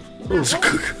cook-ups.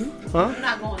 Huh? I'm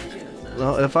not going to jail.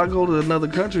 No, if I go to another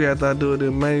country after I do it,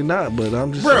 then may not. But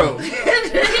I'm just Bro.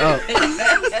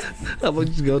 I'm gonna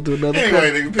just go to another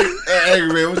Anyway, country. nigga,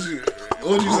 Angry Man,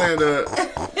 what you saying,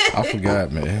 I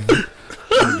forgot, man.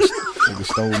 Nigga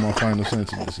stole my final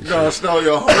sentences. and Y'all shit. stole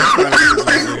your whole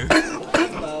time.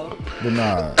 But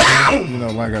nah, you know,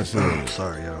 like I said,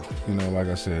 Sorry, y'all. you know, like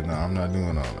I said, nah, I'm not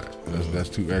doing all that. That's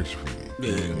too extra for me.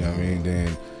 Yeah. You know what I mean?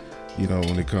 Then, you know,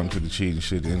 when it comes to the cheating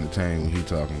shit, the entertainment he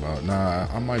talking about, nah,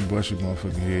 I might bust your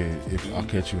motherfucking head if I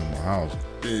catch you in my house.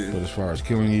 Yeah. But as far as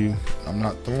killing you, I'm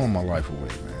not throwing my life away,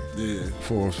 man. Yeah.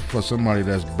 For somebody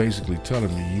that's basically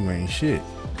telling me you ain't shit,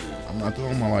 I'm not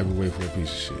throwing my life away for a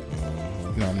piece of shit.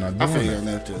 No, I'm not I doing feel you that. on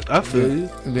that too. I feel you.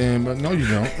 Then, but no, you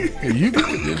don't. You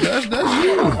that's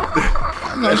you.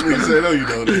 I'm not That's what you say, no, you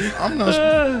don't.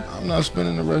 I'm not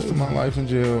spending the rest of my life in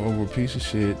jail over a piece of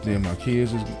shit. Then my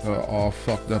kids is all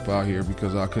fucked up out here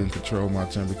because I couldn't control my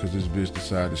temper because this bitch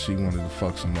decided she wanted to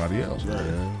fuck somebody else. Right.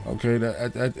 Okay,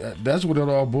 that's what it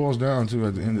all boils down to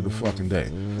at the end of the fucking day.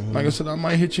 Like I said, I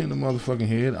might hit you in the motherfucking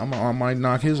head. I might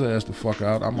knock his ass the fuck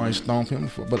out. I might stomp him.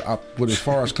 But as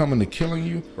far as coming to killing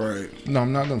you, Right. no,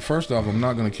 I'm not gonna. First off, I'm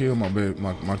not gonna kill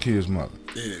my kid's mother.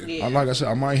 Yeah. Like I said,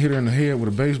 I might hit her in the head with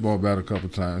a baseball bat a couple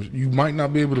times. You might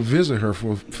not be able to visit her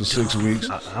for 6 weeks.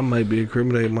 I might be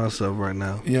incriminating myself right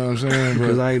now. You know what I'm saying?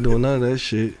 Because But I ain't doing none of that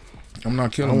shit. I'm not I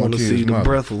killing my want to kid's see the mother.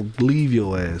 breath leave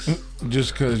your ass.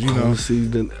 Just because, you I know. want to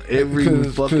see every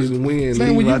fucking wind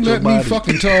Man, when leave you out your let me body.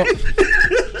 fucking talk,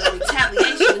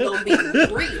 Retaliation gonna be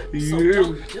real. So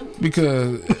don't do it.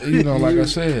 because, you know, like I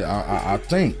said, I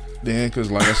think then,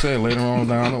 because like I said, later on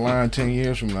down the line, 10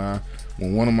 years from now,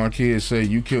 when one of my kids say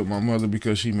you killed my mother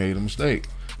because she made a mistake,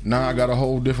 now I got a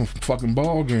whole different fucking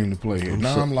ball game to play here.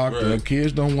 Now I'm locked up.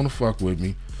 Kids don't want to fuck with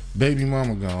me. Baby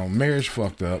mama gone. Marriage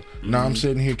fucked up. Now I'm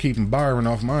sitting here keeping Byron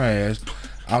off my ass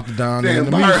out the down there in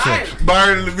the meat section.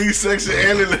 Byron in the meat section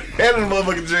and in the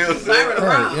motherfucking jail cell.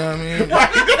 Right, you know what I mean?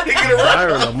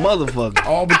 Byron a motherfucker.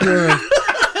 All because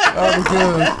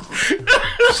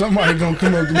somebody gonna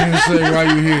come up to me and say, "Why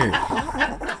you here?"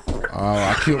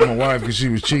 I killed my wife because she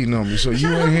was cheating on me. So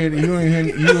you ain't here. You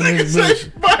ain't this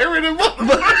bitch. Byron and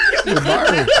motherfucker. Yeah,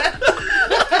 Byron.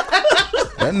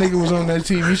 That nigga was on that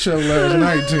TV show last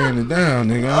night tearing it down,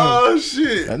 nigga. Oh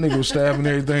shit. That nigga was stabbing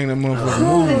everything that motherfucker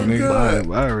moved, nigga.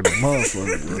 Byron a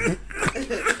motherfucker, bro.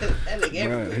 That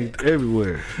nigga Right, he's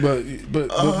everywhere. But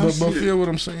feel what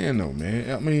I'm saying though,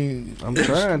 man. I mean, I'm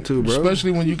trying to, bro.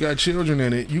 especially when you got children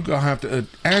in it, you gonna have to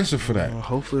answer for that.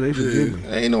 Hopefully they forgive me.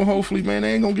 Ain't no hopefully, man.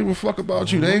 They ain't gonna give a fuck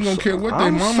about you. They ain't gonna care what their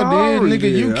I'm mama sorry, did,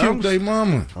 nigga. You yeah. killed their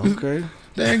mama. Okay.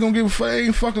 They ain't gonna give a fuck. They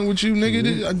ain't fucking with you,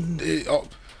 nigga.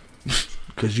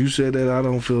 Cause you said that, I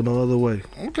don't feel no other way.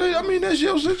 Okay, I mean, that's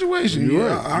your situation. You're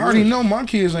Yeah, right. I already know my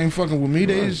kids ain't fucking with me.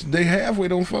 They halfway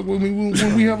don't fuck with me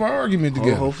when we have our argument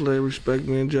together. Hopefully they respect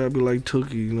me and Jab be like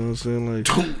Tookie, you know what I'm saying? Like,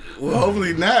 Well,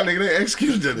 hopefully not, nigga. They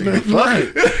executed that nigga.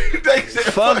 fuck it. They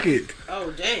said, Fuck it. Oh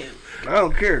damn. I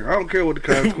don't care. I don't care what the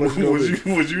consequences gonna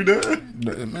be. Was you done?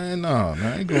 Man, nah,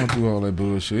 man, I ain't going through all that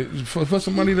bullshit. For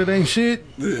some money that ain't shit.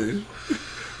 Yeah.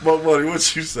 But buddy,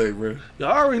 what you say, bro?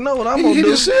 Y'all already know what I'm He gonna do.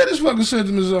 just said his fucking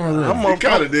sentiments already. I'm You gonna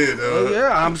kind of did,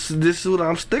 yeah, this is what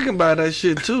I'm sticking by that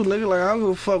shit too, nigga. Like I don't give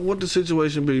a fuck what the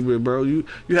situation be, bro. You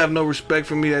have no respect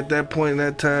for me at that point in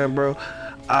that time, bro.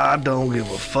 I don't give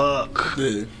a fuck.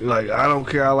 Yeah. Like I don't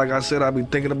care. Like I said, I be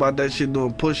thinking about that shit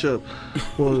doing push up.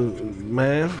 Well,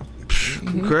 man,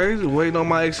 crazy. Waiting on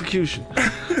my execution.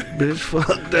 Bitch, fuck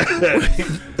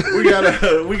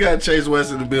that. We got Chase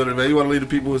West in the building, man. You want to leave the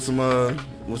people with some words?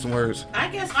 I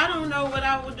guess I don't know what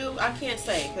I would do. I can't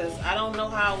say because I don't know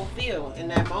how I would feel in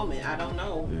that moment. I don't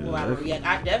know how I would react.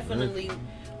 I definitely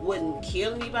wouldn't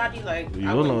kill anybody. Like You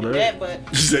I don't wouldn't know do that. that, but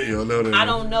You said you don't know that. I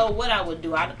don't know what I would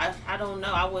do. I don't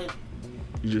know. I would.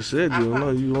 You just said you don't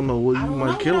know. You don't know what I you don't know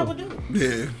might what kill I him. would do.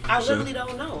 Yeah. I sure. literally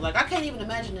don't know. Like I can't even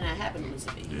imagine that happening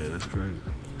to me. Yeah, that's crazy.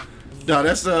 No,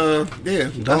 that's yeah.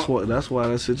 That's why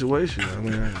that situation. I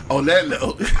mean, On that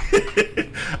note,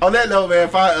 man,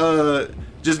 if I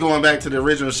just going back to the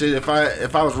original shit, if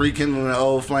I was rekindling the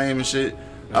old flame and shit,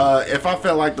 if I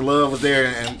felt like the love was there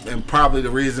and probably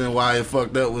the reason why it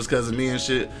fucked up was because of me and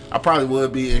shit, I probably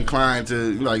would be inclined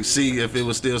to like see if it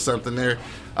was still something there.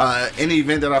 In the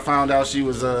event that I found out she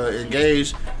was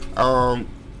engaged, I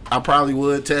probably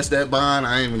would test that bond.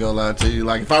 I ain't even gonna lie to you.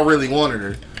 Like if I really wanted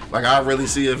her, like I really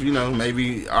see if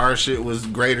maybe our shit was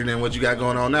greater than what you got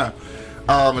going on now.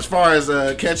 As far as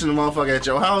catching the motherfucker at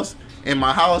your house, in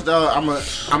my house, dog,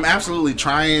 I'm absolutely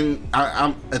trying.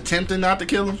 I'm attempting not to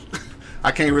kill him.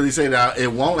 I can't really say that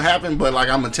it won't happen, but like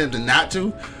I'm attempting not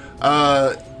to.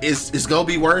 It's gonna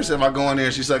be worse if I go in there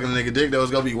and she's sucking a nigga dick. Though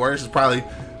it's gonna be worse. It's probably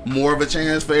more of a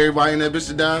chance for everybody in that bitch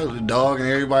to die, the dog and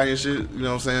everybody and shit. You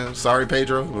know what I'm saying? Sorry,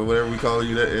 Pedro, or whatever we call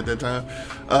you at that time.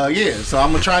 Yeah. So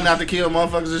I'm gonna try not to kill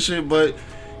motherfuckers and shit, but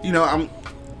you never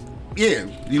know.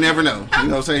 You know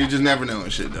what I'm saying? You just never know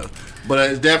and shit though.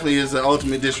 But it definitely is the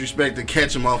ultimate disrespect to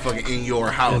catch a motherfucker in your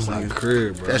house. in my nigga.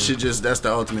 crib, bro. That's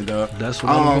the ultimate, dog. That's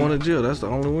when I'm going to jail. That's the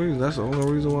only reason. That's the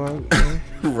only reason why.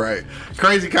 Right.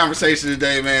 Crazy conversation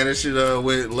today, man. This shit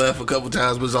went left a couple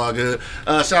times, but it's all good.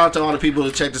 Shout out to all the people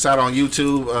who checked us out on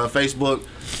YouTube, Facebook,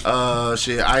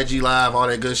 IG Live, all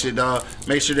that good shit, dog.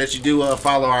 Make sure that you do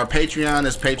follow our Patreon.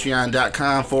 It's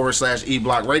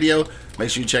patreon.com/eblockradio. Make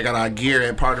sure you check out our gear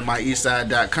at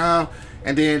partofmyeastside.com.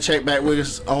 And then check back with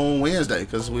us on Wednesday,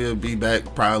 because we'll be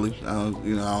back probably. I don't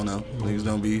know. Niggas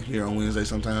don't be here on Wednesday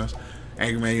sometimes.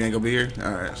 Angry Man, you ain't gonna be here?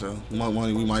 Alright, so we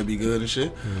might be good and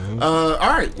shit. Mm-hmm.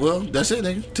 Alright, well, that's it,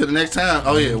 nigga. Till the next time.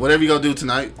 Oh, yeah, whatever you gonna do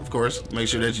tonight, of course, make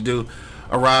sure that you do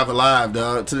arrive alive,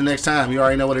 dog. Till the next time, you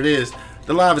already know what it is.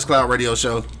 The Livest Cloud Radio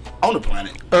Show on the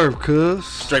planet. Earth, cuz.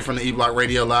 Straight from the E-Block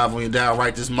Radio live on your dial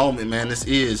right this moment, man. This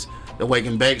is the Wake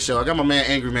and Bake Show. I got my man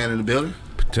Angry Man in the building.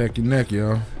 Protect your neck,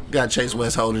 y'all. Got Chase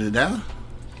West holding it down.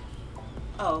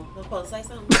 Oh, I'm supposed to say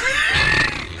something?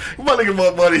 My nigga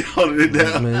Buddy holding it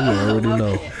down. Man, you already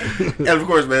know. And of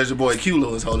course, man, it's your boy Q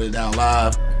Lewis holding it down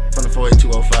live from the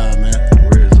 48205, man.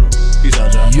 Peace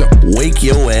out, y'all. Yo. Wake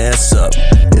your ass up.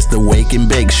 It's the Wake and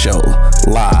Bake Show,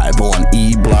 live on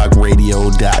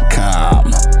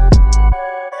eblockradio.com.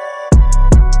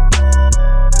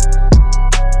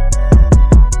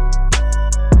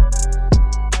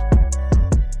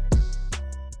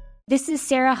 This is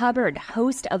Sarah Hubbard,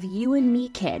 host of You and Me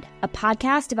Kid, a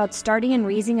podcast about starting and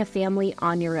raising a family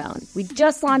on your own. We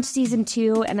just launched season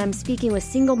 2, and I'm speaking with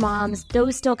single moms,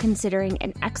 those still considering,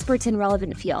 and experts in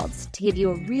relevant fields to give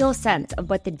you a real sense of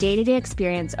what the day-to-day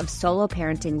experience of solo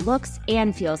parenting looks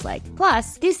and feels like.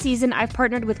 Plus, this season, I've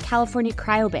partnered with California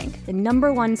Cryobank, the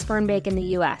 #1 sperm bank in the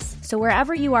U.S. So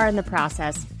wherever you are in the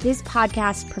process, this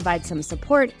podcast provides some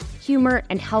support, humor,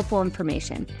 and helpful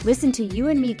information. Listen to You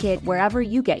and Me Kid wherever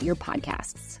you get your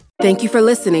podcasts. Thank you for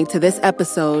listening to this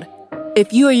episode.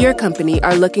 If you or your company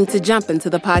are looking to jump into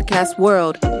the podcast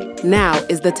world, now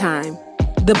is the time.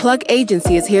 The Plug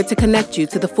Agency is here to connect you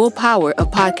to the full power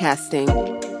of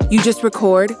podcasting. You just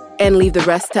record and leave the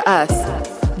rest to us.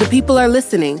 The people are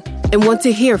listening and want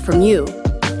to hear from you.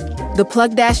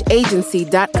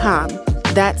 theplug-agency.com.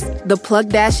 That's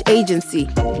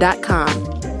theplug-agency.com.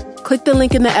 Click the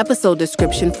link in the episode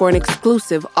description for an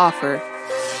exclusive offer.